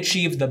 They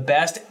achieved the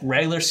best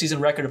regular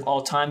season record of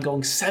all time,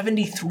 going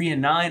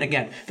 73-9.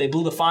 Again, they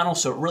blew the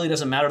finals, so it really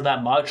doesn't matter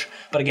that much.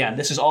 But again,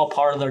 this is all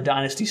part of their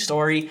dynasty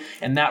story,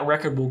 and that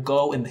record will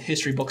go in the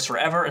history books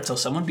forever until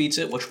someone beats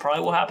it, which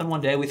probably will happen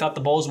one day. We thought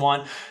the Bulls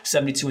won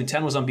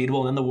 72-10 was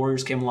unbeatable, and then the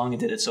Warriors came along and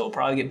did it, so it'll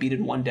probably get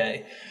beaten one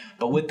day.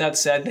 But with that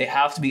said, they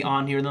have to be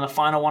on here. Then the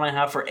final one I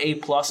have for A+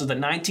 is the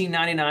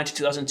 1999 to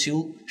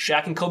 2002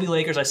 Shaq and Kobe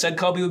Lakers. I said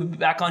Kobe would be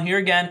back on here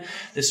again.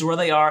 This is where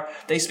they are.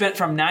 They spent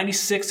from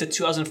 96 to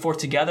 2004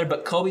 together,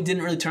 but Kobe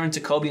didn't really turn to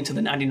Kobe until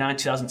the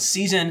 99-2000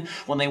 season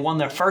when they won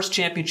their first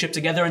championship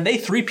together, and they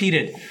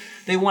three-peated.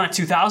 They won at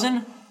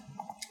 2000,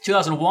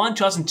 2001,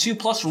 2002,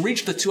 plus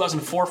reached the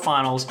 2004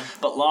 finals,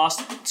 but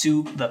lost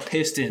to the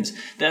Pistons.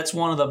 That's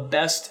one of the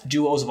best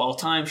duos of all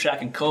time, Shaq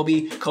and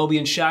Kobe. Kobe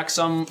and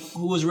Shaq,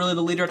 who was really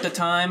the leader at the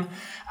time?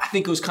 I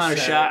think it was kind of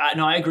Shaq.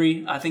 No, I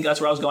agree. I think that's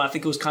where I was going. I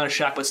think it was kind of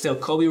Shaq, but still,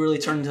 Kobe really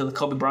turned into the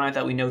Kobe Bryant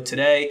that we know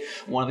today,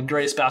 one of the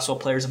greatest basketball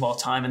players of all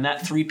time. And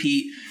that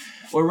three-peat,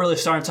 we're really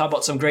starting to talk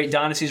about some great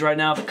dynasties right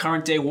now. The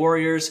current-day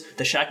Warriors,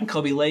 the Shaq and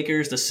Kobe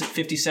Lakers, the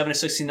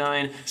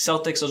 57-69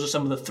 Celtics. Those are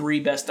some of the 3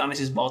 best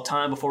dynasties of all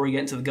time. Before we get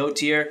into the GOAT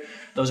tier,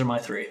 those are my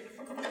 3.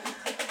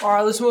 All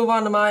right, let's move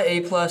on to my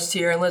A+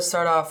 tier, and let's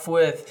start off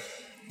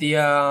with the,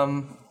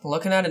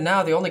 looking at it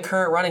now, the only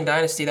current running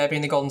dynasty, that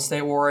being the Golden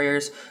State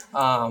Warriors.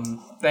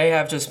 They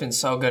have just been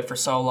so good for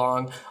so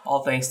long,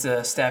 all thanks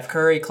to Steph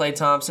Curry, Klay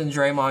Thompson,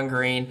 Draymond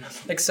Green,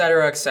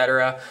 etc.,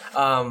 etc.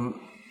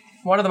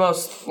 One of the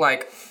most,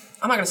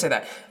 I'm not going to say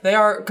that. They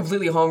are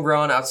completely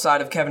homegrown outside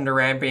of Kevin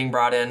Durant being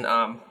brought in,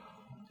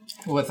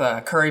 with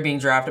Curry being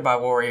drafted by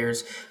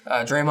Warriors.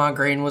 Draymond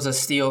Green was a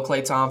steal.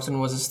 Klay Thompson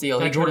was a steal.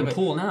 Jordan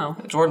Poole now.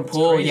 Jordan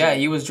Poole, yeah,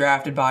 he was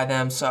drafted by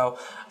them. So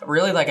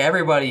really,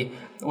 everybody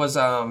was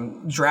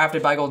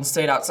drafted by Golden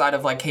State outside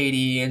of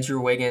KD, Andrew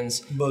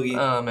Wiggins. Boogie.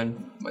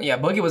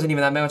 Boogie wasn't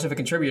even that much of a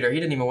contributor. He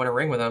didn't even win a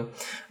ring with them.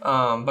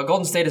 But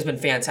Golden State has been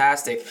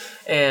fantastic.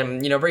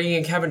 And, bringing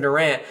in Kevin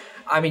Durant,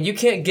 you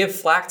can't give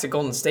flack to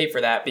Golden State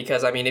for that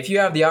because, if you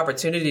have the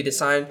opportunity to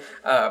sign,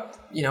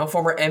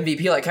 former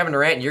MVP like Kevin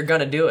Durant, you're going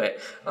to do it.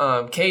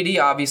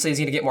 KD obviously is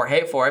going to get more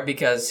hate for it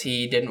because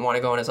he didn't want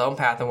to go on his own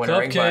path and win a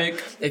ring.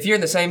 But if you're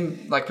in the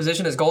same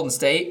position as Golden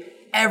State,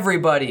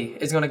 everybody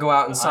is going to go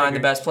out and sign the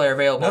best player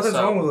available. Nothing's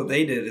wrong with what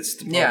they did. It's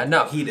he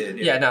did.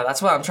 Yeah, no,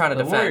 that's what I'm trying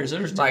to defend.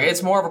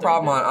 It's more of a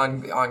problem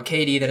on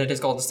KD than it is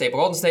Golden State. But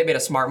Golden State made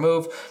a smart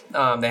move.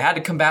 They had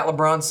to combat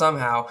LeBron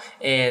somehow,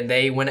 and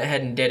they went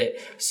ahead and did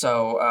it.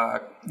 So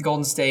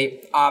Golden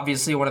State,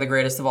 obviously one of the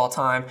greatest of all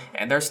time,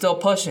 and they're still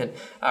pushing.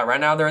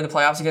 Right now they're in the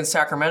playoffs against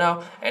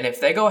Sacramento, and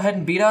if they go ahead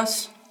and beat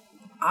us,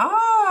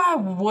 I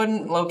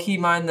wouldn't low-key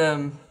mind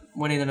them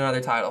winning another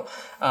title.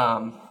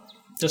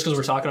 Just because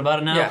we're talking about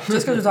it now? Yeah,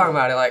 just because we're talking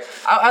about it. Like,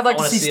 I'd like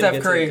to see him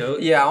Steph Curry.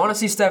 Yeah, I want to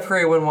see Steph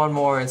Curry win one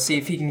more and see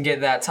if he can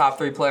get that top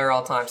 3 player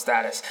all-time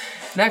status.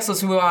 Next,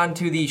 let's move on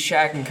to the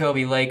Shaq and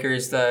Kobe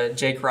Lakers, the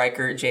Jake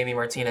Reichert, Jamie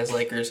Martinez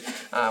Lakers.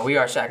 We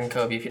are Shaq and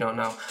Kobe, if you don't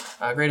know.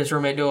 Greatest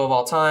roommate duo of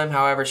all time.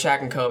 However,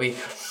 Shaq and Kobe,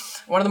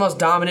 one of the most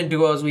dominant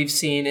duos we've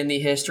seen in the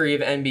history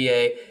of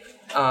NBA.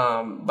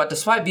 But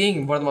despite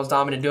being one of the most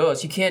dominant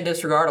duos, you can't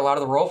disregard a lot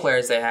of the role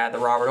players they had. The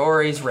Robert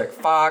Horrys, Rick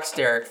Fox,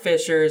 Derek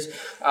Fishers,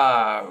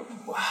 Ron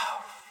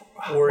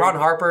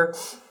Harper.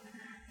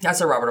 That's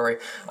a Robert Horry.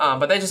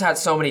 But they just had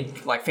so many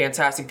like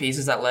fantastic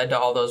pieces that led to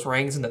all those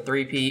rings and the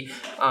three-peat.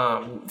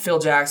 Phil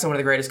Jackson, one of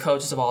the greatest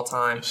coaches of all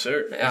time. Yes,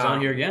 sir. He's on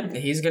here again.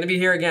 He's going to be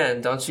here again.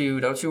 Don't you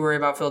worry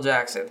about Phil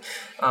Jackson.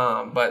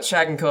 But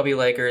Shaq and Kobe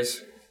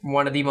Lakers,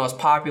 one of the most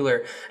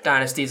popular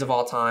dynasties of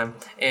all time,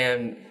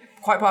 and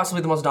quite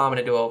possibly the most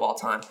dominant duo of all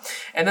time.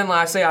 And then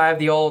lastly, I have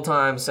the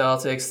old-time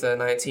Celtics, the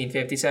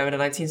 1957 to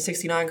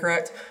 1969,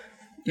 correct?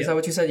 Is that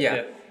what you said?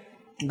 Yeah.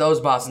 Those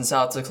Boston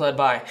Celtics, led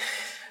by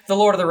the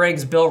Lord of the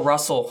Rings, Bill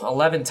Russell,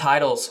 11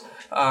 titles,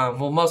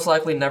 will most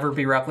likely never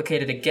be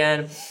replicated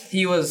again.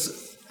 He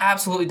was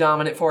absolutely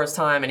dominant for his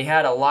time, and he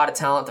had a lot of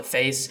talent to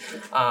face.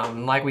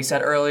 Like we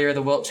said earlier,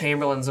 the Wilt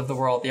Chamberlains of the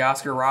world, the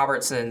Oscar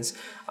Robertsons,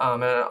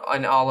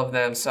 and all of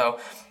them. So,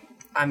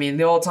 I mean,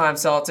 the old-time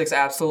Celtics,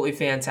 absolutely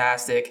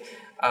fantastic.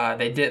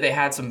 They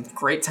had some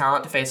great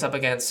talent to face up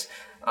against,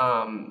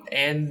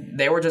 and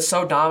they were just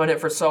so dominant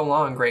for so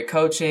long. Great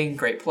coaching,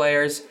 great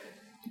players.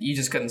 You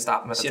just couldn't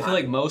stop them at the time. I feel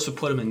like most would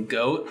put him in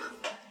GOAT.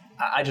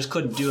 I just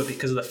couldn't do it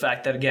because of the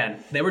fact that,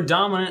 again, they were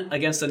dominant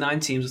against the 9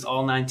 teams, with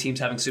all 9 teams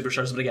having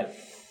superstars. But again,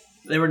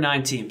 they were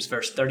 9 teams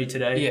versus 30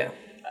 today. Yeah.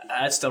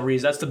 That's the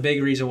reason. That's the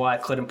big reason why I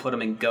couldn't put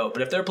them in GOAT.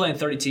 But if they're playing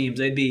 30 teams,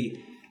 they'd be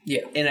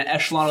in an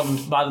echelon of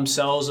them by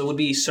themselves. It would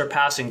be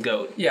surpassing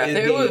GOAT. Yeah,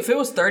 if it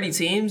was 30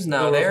 teams,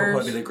 they're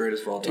probably the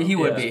greatest of all time. He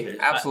would be,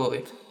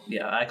 absolutely.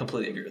 I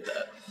completely agree with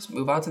that. Let's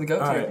move on to the GOAT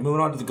tier. All right,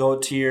 moving on to the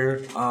GOAT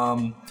tier.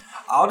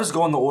 I'll just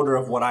go in the order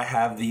of what I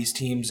have these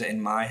teams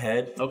in my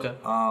head. Okay.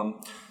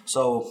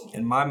 So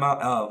in my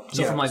mind,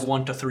 from like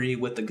 1 to 3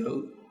 with the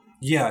GOAT.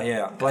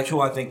 Yeah. Like who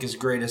I think is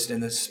greatest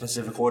in this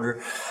specific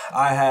order.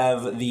 I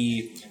have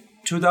the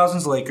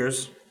 2000s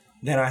Lakers.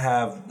 Then I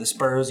have the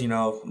Spurs,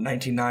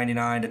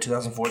 1999 to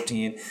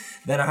 2014.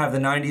 Then I have the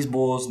 90s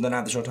Bulls. And then I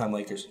have the Showtime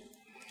Lakers.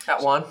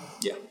 At 1?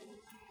 Yeah.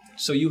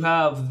 So you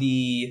have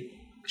the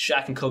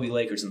Shaq and Kobe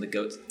Lakers in the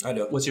GOAT. I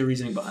do. What's your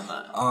reasoning behind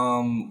that?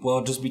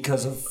 Well, just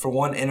because of, for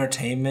one,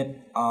 entertainment.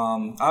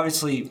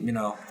 Obviously,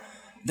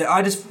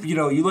 I just,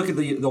 you look at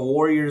the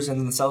Warriors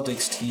and the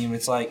Celtics team,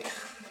 it's like,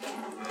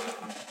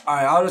 all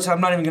right, I'm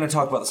not even going to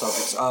talk about the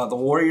Celtics. The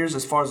Warriors,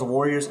 as far as the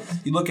Warriors,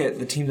 you look at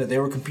the team that they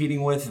were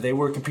competing with. They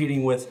were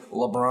competing with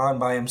LeBron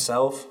by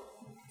himself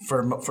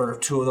for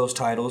 2 of those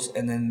titles,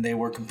 and then they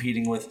were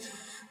competing with,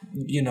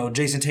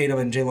 Jason Tatum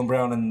and Jaylen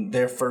Brown in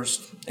their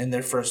first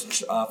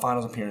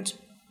finals appearance.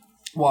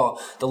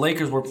 While the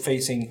Lakers were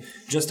facing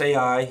just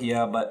AI,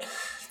 but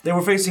they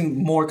were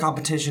facing more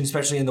competition,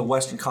 especially in the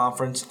Western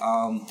Conference.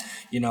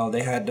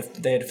 They had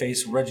to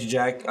face Reggie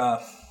Jack.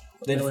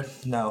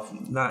 No,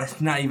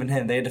 not even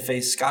him. They had to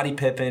face Scottie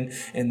Pippen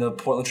in the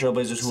Portland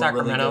Trailblazers, who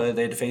were really good.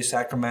 They had to face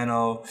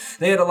Sacramento.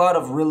 They had a lot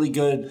of really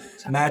good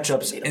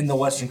matchups in the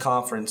Western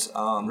Conference.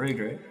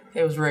 Rigged.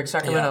 It was rigged.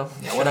 Sacramento.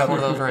 Yeah, whatever.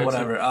 One of those rings.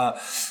 Whatever.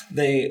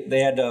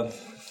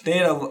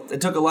 It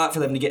took a lot for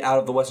them to get out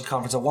of the Western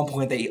Conference. At one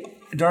point,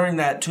 during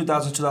that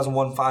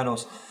 2000-2001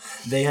 finals,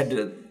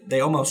 they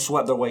almost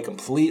swept their way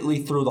completely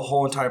through the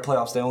whole entire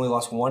playoffs. They only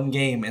lost 1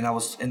 game, and that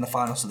was in the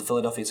finals to the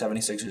Philadelphia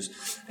 76ers.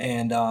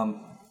 And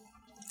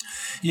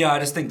I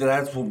just think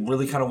that's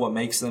really kind of what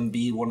makes them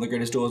be one of the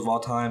greatest duos of all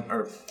time,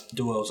 one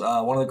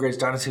of the greatest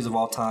dynasties of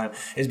all time,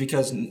 is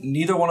because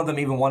neither one of them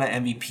even won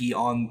an MVP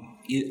on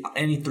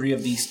any 3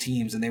 of these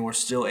teams, and they were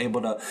still able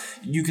to.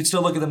 You could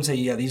still look at them and say,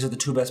 yeah, these are the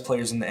 2 best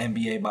players in the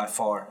NBA by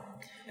far,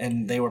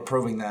 and they were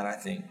proving that. I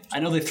think. I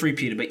know they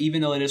 3-peated, but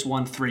even though they just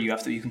won 3,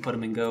 you can put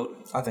them in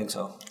GOAT. I think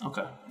so.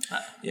 Okay.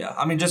 Yeah,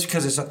 I mean, just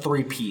because it's a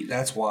 3-peat,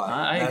 that's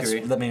why. That's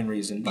the main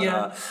reason. But,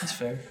 that's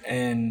fair.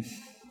 And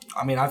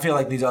I mean, I feel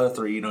like these other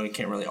 3, you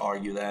can't really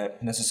argue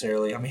that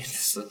necessarily. I mean,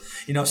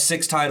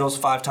 6 titles,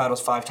 5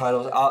 titles, 5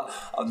 titles.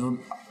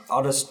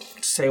 I'll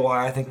just say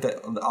why I think that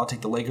I'll take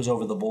the Lakers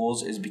over the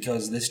Bulls is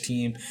because this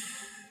team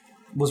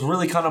was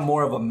really kind of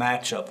more of a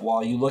matchup.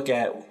 While you look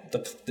at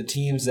the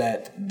teams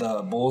that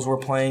the Bulls were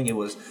playing, it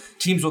was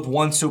teams with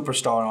 1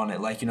 superstar on it.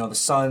 Like, the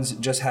Suns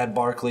just had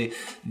Barkley,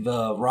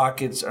 the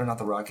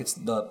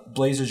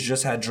Blazers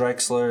just had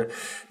Drexler,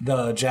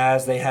 the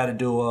Jazz, they had a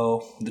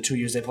duo the 2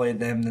 years they played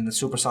them, and then the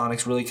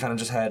Supersonics really kind of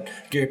just had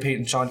Gary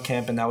Payton, Sean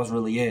Kemp, and that was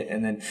really it.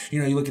 And then,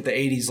 you look at the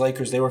 80s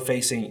Lakers, they were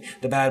facing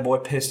the bad boy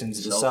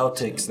Pistons, the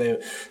Celtics,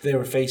 they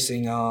were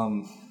facing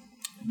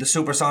the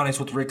Supersonics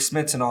with Rick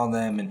Smithson on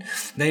them, and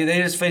they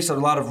just faced a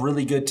lot of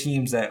really good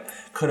teams that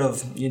could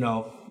have,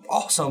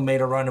 also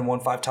made a run and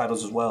won 5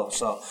 titles as well.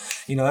 So,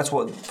 that's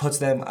what puts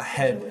them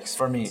ahead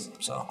for me.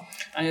 So,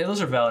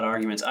 those are valid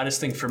arguments. I just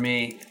think for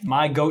me,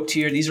 my GOAT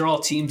tier, these are all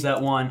teams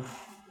that won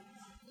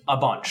a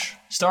bunch.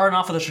 Starting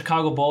off with the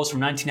Chicago Bulls from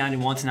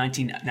 1991 to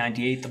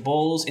 1998. The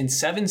Bulls, in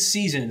 7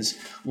 seasons,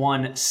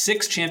 won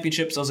 6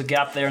 championships. There was a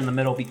gap there in the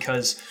middle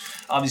because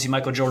obviously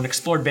Michael Jordan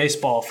explored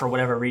baseball for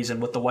whatever reason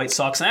with the White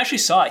Sox. And I actually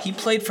saw it. He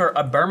played for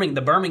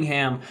the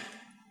Birmingham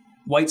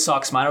White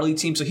Sox minor league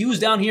team. So he was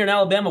down here in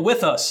Alabama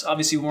with us.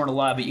 Obviously, we weren't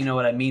alive, but you know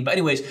what I mean. But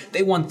anyways,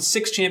 they won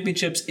 6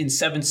 championships in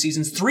 7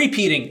 seasons,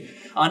 three-peating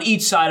on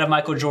each side of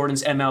Michael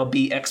Jordan's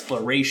MLB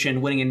exploration,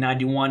 winning in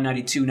 91,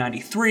 92,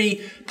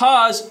 93.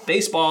 Pause,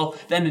 baseball.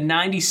 Then in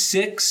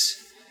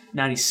 96,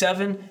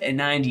 97, and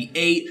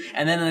 98.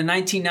 And then in the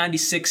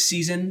 1996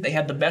 season, they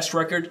had the best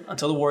record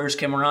until the Warriors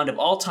came around of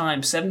all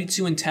time,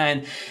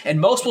 72-10.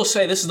 And most will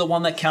say this is the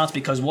one that counts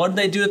because what did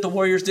they do that the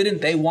Warriors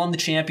didn't? They won the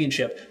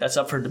championship. That's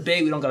up for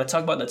debate. We don't got to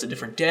talk about it. That's a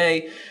different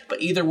day. But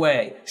either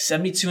way,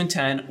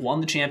 72-10,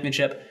 won the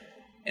championship,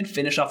 and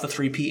finished off the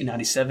three-peat in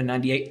 97,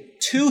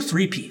 98. 2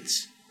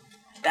 three-peats.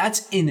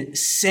 That's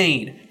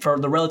insane for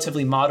the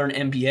relatively modern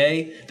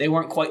NBA. They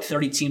weren't quite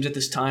 30 teams at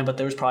this time, but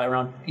there was probably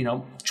around,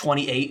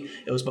 28.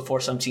 It was before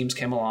some teams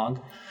came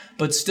along.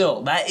 But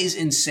still, that is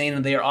insane,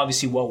 and they are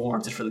obviously well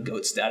warranted for the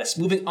GOAT status.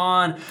 Moving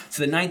on to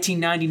the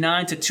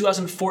 1999 to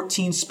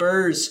 2014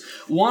 Spurs,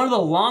 one of the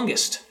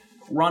longest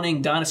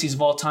running dynasties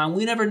of all time.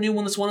 We never knew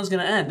when this one was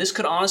going to end. This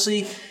could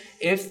honestly,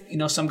 if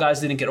some guys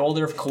didn't get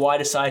older, if Kawhi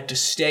decided to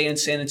stay in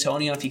San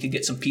Antonio, if he could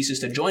get some pieces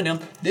to join him,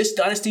 this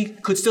dynasty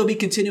could still be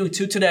continuing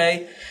to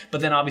today.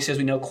 But then obviously, as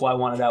we know, Kawhi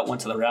wanted out,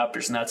 went to the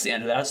Raptors, and that's the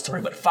end of that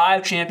story. But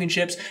 5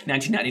 championships,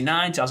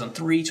 1999,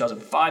 2003,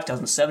 2005,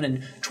 2007,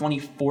 and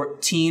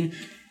 2014.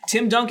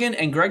 Tim Duncan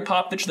and Greg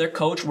Popovich, their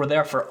coach, were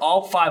there for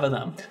all 5 of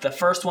them. The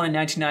first one in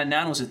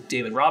 1999 was with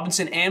David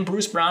Robinson and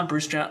Bruce Brown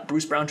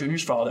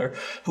Jr.'s father,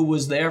 who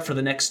was there for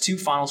the next 2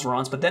 finals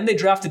runs. But then they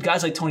drafted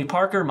guys like Tony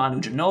Parker, Manu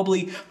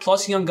Ginobili,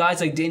 plus young guys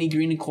like Danny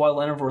Green and Kawhi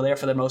Leonard were there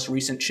for their most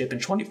recent chip in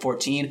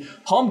 2014.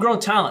 Homegrown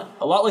talent.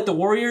 A lot like the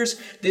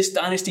Warriors, this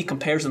dynasty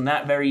compares in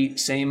that very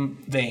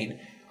same vein.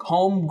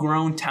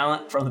 Homegrown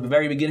talent from the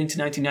very beginning to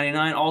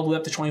 1999 all the way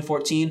up to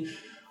 2014.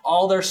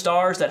 All their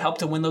stars that helped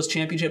to win those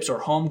championships are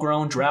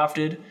homegrown,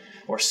 drafted,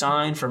 or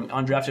signed from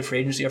undrafted free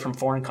agency or from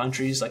foreign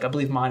countries. Like I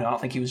believe Manu, I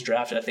don't think he was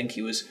drafted. I think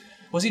he was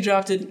he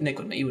drafted? Nick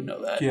you would know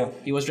that. Yeah.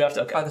 He was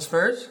drafted? Okay. By the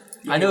Spurs?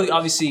 I know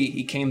obviously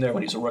he came there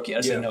when he was a rookie. I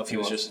just didn't know if he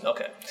was just,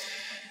 okay.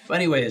 But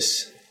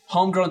anyways,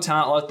 homegrown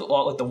talent, a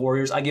lot like the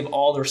Warriors. I give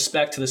all the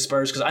respect to the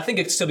Spurs because I think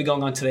it could still be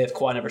going on today if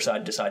Kawhi never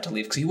decided to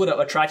leave because he would have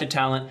attracted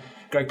talent.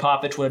 Greg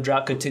Popovich would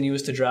have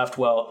continues to draft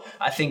well.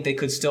 I think they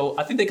could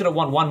have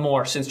won one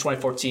more since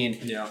 2014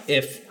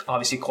 if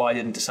obviously Kawhi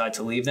didn't decide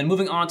to leave. Then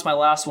moving on to my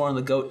last one on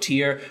the GOAT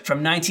tier,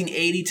 from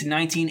 1980 to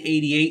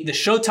 1988, the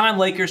Showtime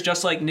Lakers,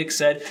 just like Nick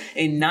said,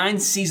 in 9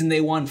 seasons they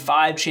won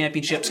 5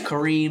 championships,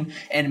 Kareem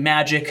and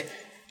Magic,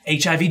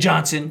 HIV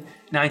Johnson,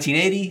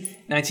 1980,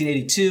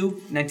 1982,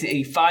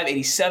 1985,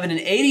 87, and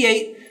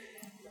 88.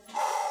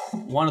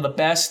 One of the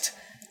best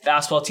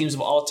basketball teams of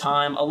all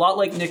time. A lot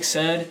like Nick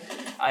said,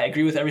 I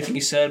agree with everything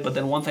he said, but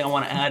then one thing I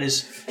want to add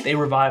is they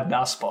revived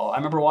basketball. I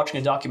remember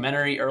watching a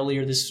documentary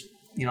earlier this,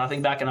 I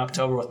think back in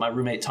October with my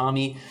roommate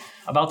Tommy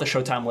about the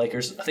Showtime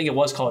Lakers. I think it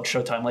was called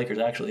Showtime Lakers,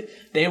 actually.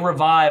 They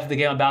revived the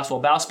game of basketball.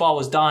 Basketball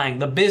was dying.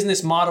 The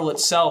business model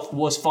itself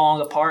was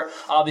falling apart.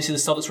 Obviously, the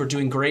Celtics were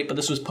doing great, but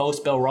this was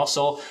post-Bill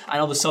Russell. I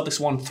know the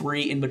Celtics won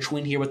 3 in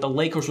between here with the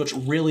Lakers, which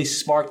really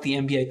sparked the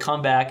NBA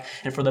comeback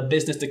and for the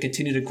business to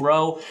continue to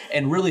grow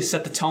and really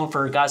set the tone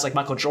for guys like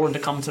Michael Jordan to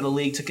come into the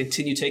league to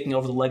continue taking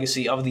over the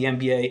legacy of the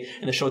NBA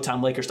and the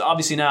Showtime Lakers to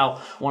obviously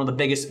now one of the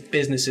biggest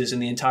businesses in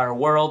the entire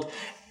world.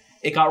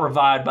 It got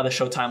revived by the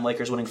Showtime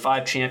Lakers, winning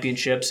 5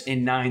 championships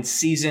in 9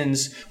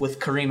 seasons, with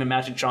Kareem and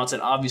Magic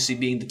Johnson obviously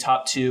being the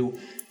top 2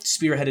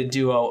 spearheaded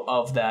duo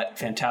of that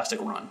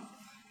fantastic run.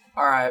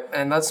 All right,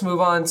 and let's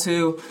move on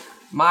to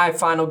my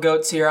final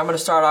GOATs here. I'm going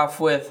to start off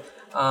with,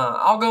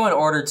 I'll go in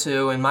order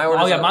too, and my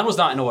order. Oh yeah, mine was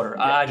not in order.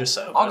 Yeah. I just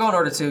said. I'll go in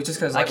order too,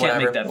 just because I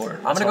can't make that order.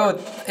 I'm going to go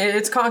with,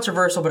 it's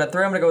controversial, but at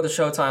 3 I'm going to go with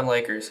the Showtime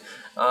Lakers.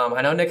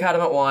 I know Nick had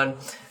them at 1.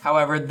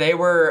 However, they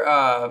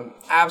were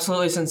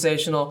absolutely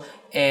sensational,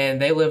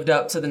 and they lived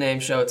up to the name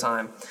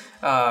Showtime.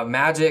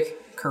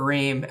 Magic,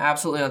 Kareem,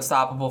 absolutely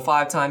unstoppable,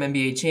 5-time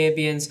NBA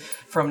champions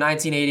from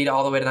 1980 to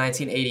all the way to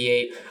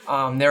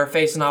 1988. They were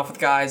facing off with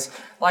guys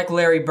like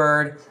Larry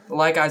Bird,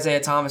 like Isaiah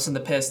Thomas and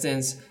the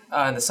Pistons,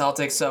 and the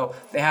Celtics. So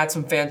they had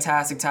some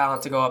fantastic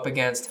talent to go up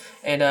against.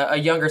 And a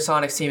younger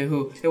Sonics team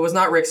who, it was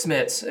not Rick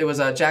Smits, it was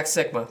Jack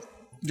Sikma.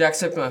 Jack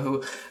Sikma,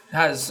 who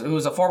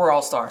was a former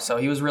All-Star, so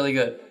he was really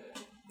good.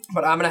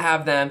 But I'm going to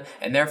have them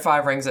and their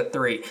 5 rings at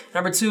 3.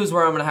 Number 2 is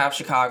where I'm going to have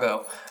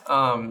Chicago.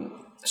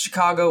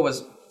 Chicago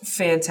was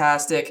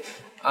fantastic.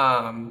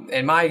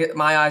 In my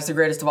eyes, the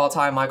greatest of all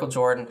time, Michael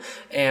Jordan.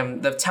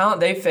 And the talent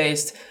they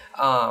faced,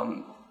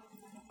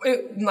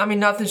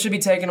 nothing should be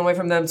taken away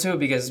from them too,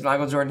 because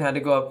Michael Jordan had to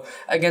go up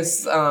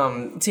against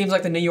teams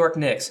like the New York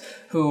Knicks,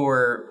 who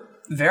were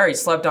very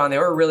slept on. They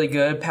were really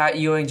good. Pat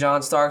Ewing,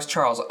 John Starks,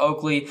 Charles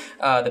Oakley,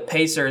 the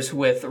Pacers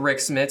with Rick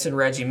Smits and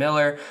Reggie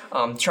Miller,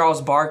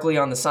 Charles Barkley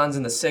on the Suns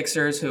and the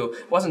Sixers, who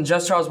wasn't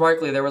just Charles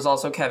Barkley. There was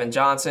also Kevin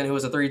Johnson, who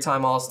was a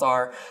 3-time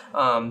All-Star.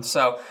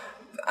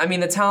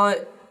 The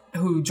talent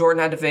who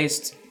Jordan had to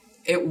face,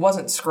 it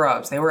wasn't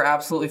scrubs. They were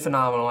absolutely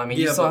phenomenal. I mean,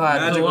 you still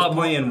had Magic was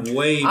playing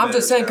way. I'm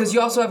just saying because you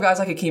also have guys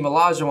like Hakeem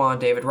Olajuwon,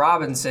 David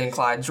Robinson,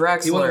 Clyde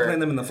Drexler. He wasn't playing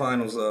them in the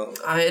finals though.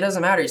 It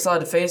doesn't matter. You still had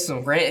to face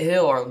them. Grant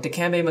Hill or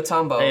Dikembe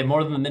Mutombo. Hey,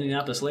 more than the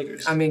Minneapolis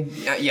Lakers. I mean,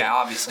 yeah,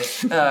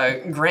 obviously.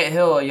 Grant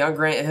Hill, young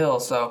Grant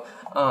Hill. So,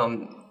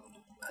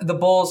 the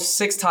Bulls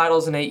 6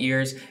 titles in 8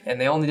 years, and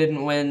they only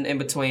didn't win in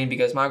between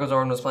because Michael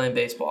Jordan was playing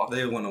baseball.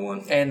 They won a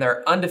one, and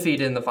they're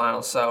undefeated in the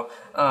finals. So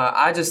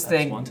I just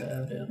think,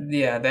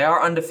 they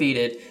are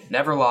undefeated,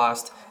 never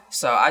lost.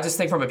 So I just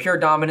think from a pure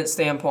dominant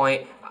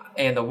standpoint,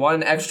 and the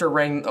one extra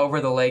ring over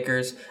the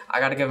Lakers, I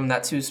got to give them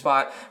that 2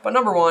 spot. But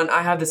number 1,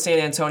 I have the San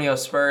Antonio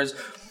Spurs,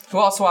 who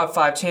also have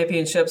 5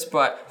 championships,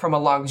 but from a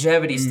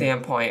longevity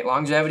standpoint,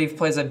 longevity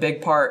plays a big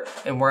part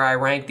in where I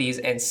rank these.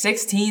 And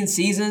 16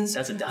 seasons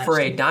for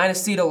a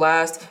dynasty to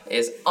last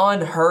is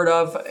unheard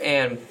of.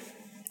 And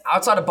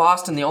outside of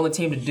Boston, the only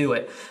team to do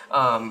it.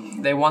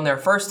 They won their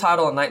first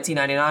title in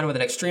 1999 with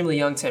an extremely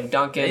young Tim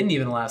Duncan. They didn't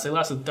even last. They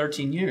lasted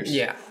 13 years.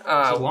 Yeah.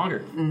 So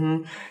longer.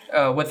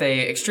 With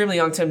a extremely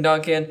young Tim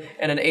Duncan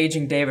and an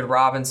aging David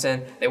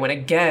Robinson. They went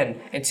again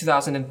in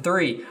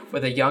 2003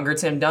 with a younger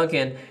Tim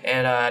Duncan.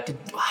 And I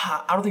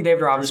don't think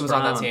David Robinson was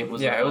on that team.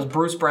 It was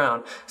Bruce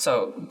Brown.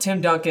 So Tim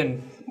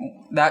Duncan,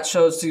 that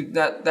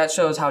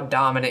shows how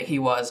dominant he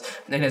was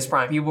in his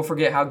prime. People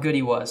forget how good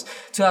he was.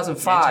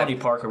 2005. Tony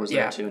Parker was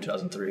there too in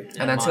 2003.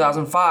 And then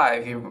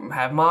 2005, you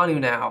have Manu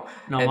now.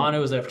 No,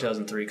 Manu was there for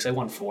 2003 because they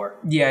won 4.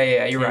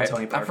 Yeah, you're right.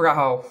 I forgot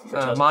how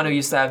Manu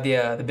used to have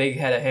the big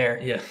head of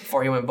hair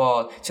before he went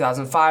bald.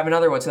 2005,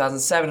 another one.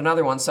 2007,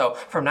 another one. So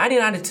from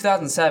 99 to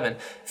 2007,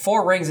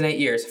 4 rings in 8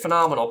 years.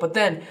 Phenomenal. But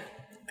then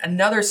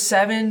another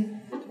 7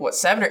 or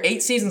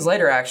 8 seasons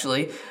later,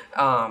 actually,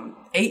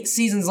 8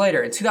 seasons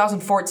later, in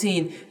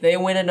 2014, they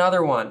win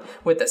another one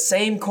with the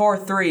same core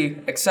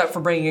 3, except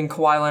for bringing in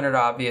Kawhi Leonard,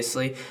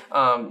 obviously,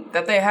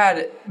 that they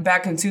had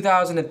back in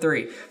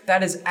 2003.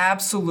 That is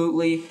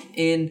absolutely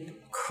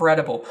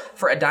incredible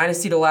for a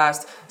dynasty to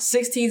last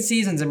 16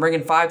 seasons and bring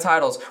in 5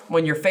 titles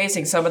when you're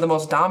facing some of the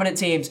most dominant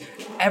teams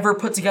ever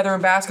put together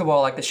in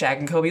basketball, like the Shaq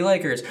and Kobe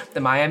Lakers,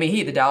 the Miami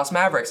Heat, the Dallas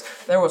Mavericks.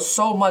 There was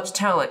so much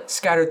talent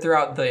scattered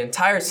throughout the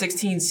entire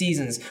 16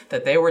 seasons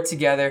that they were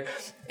together.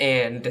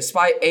 And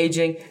despite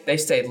aging, they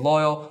stayed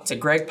loyal to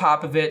Greg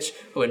Popovich,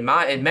 who in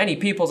many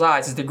people's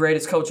eyes is the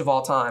greatest coach of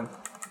all time.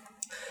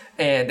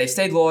 And they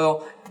stayed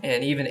loyal,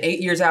 and even 8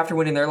 years after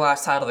winning their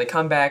last title, they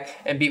come back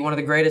and beat one of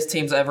the greatest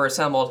teams ever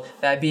assembled,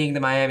 that being the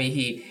Miami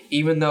Heat,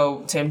 even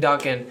though Tim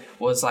Duncan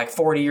was like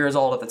 40 years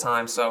old at the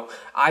time. So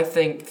I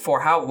think for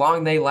how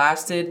long they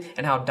lasted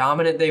and how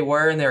dominant they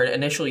were in their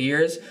initial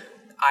years,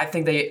 I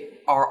think they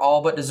are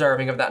all but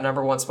deserving of that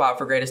number 1 spot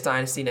for greatest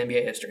dynasty in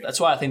NBA history. That's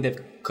why I think they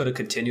could have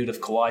continued if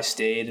Kawhi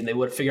stayed, and they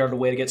would have figured out a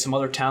way to get some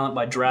other talent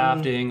by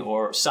drafting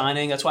or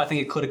signing. That's why I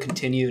think it could have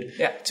continued.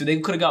 Yeah. So they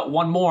could have got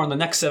one more in the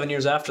next 7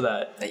 years after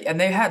that. And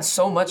they've had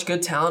so much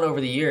good talent over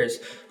the years,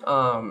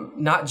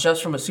 not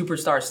just from a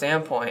superstar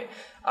standpoint.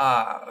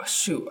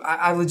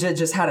 I legit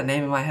just had a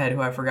name in my head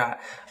who I forgot.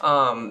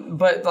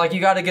 But like, you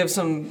got to give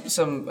some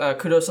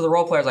kudos to the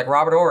role players like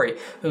Robert Horry,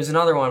 who's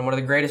another one of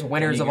the greatest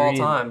winners of all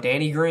time.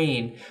 Danny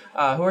Green.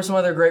 Who are some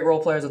other great role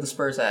players that the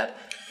Spurs had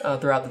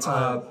throughout the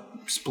time?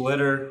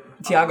 Splitter.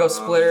 Thiago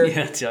Splitter.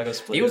 Yeah, Thiago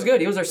Splitter. He was good.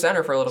 He was their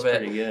center for a little bit.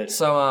 Pretty good.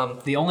 So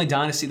the only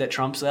dynasty that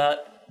trumps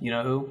that, you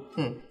know who?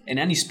 In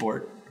any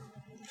sport.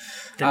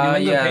 The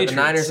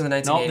Niners in the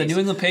 1980s. No, the New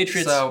England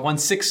Patriots won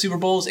 6 Super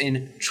Bowls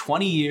in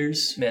 20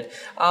 years. But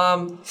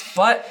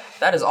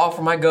that is all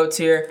for my GOAT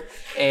tier,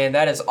 and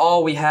that is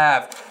all we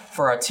have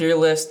for our tier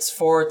lists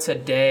for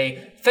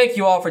today. Thank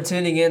you all for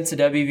tuning in to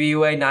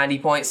WVUA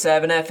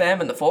 90.7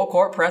 FM and the Full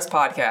Court Press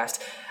Podcast.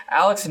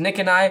 Alex, Nick,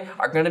 and I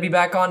are going to be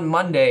back on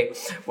Monday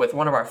with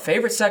one of our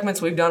favorite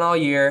segments we've done all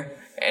year,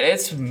 and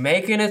it's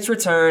making its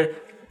return.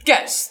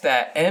 Guess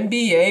that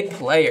NBA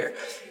player.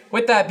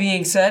 With that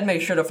being said,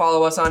 make sure to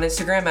follow us on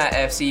Instagram at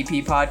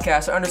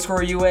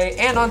FCPpodcast_UA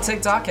and on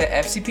TikTok at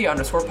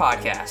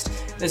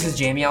FCP_podcast. This is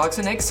Jamie, Alex,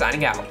 and Nick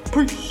signing out.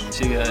 Peace.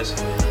 See you guys.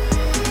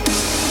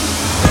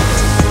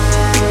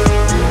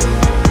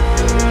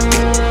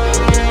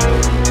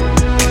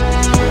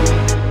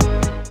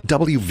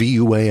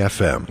 WVUA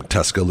FM,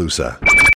 Tuscaloosa.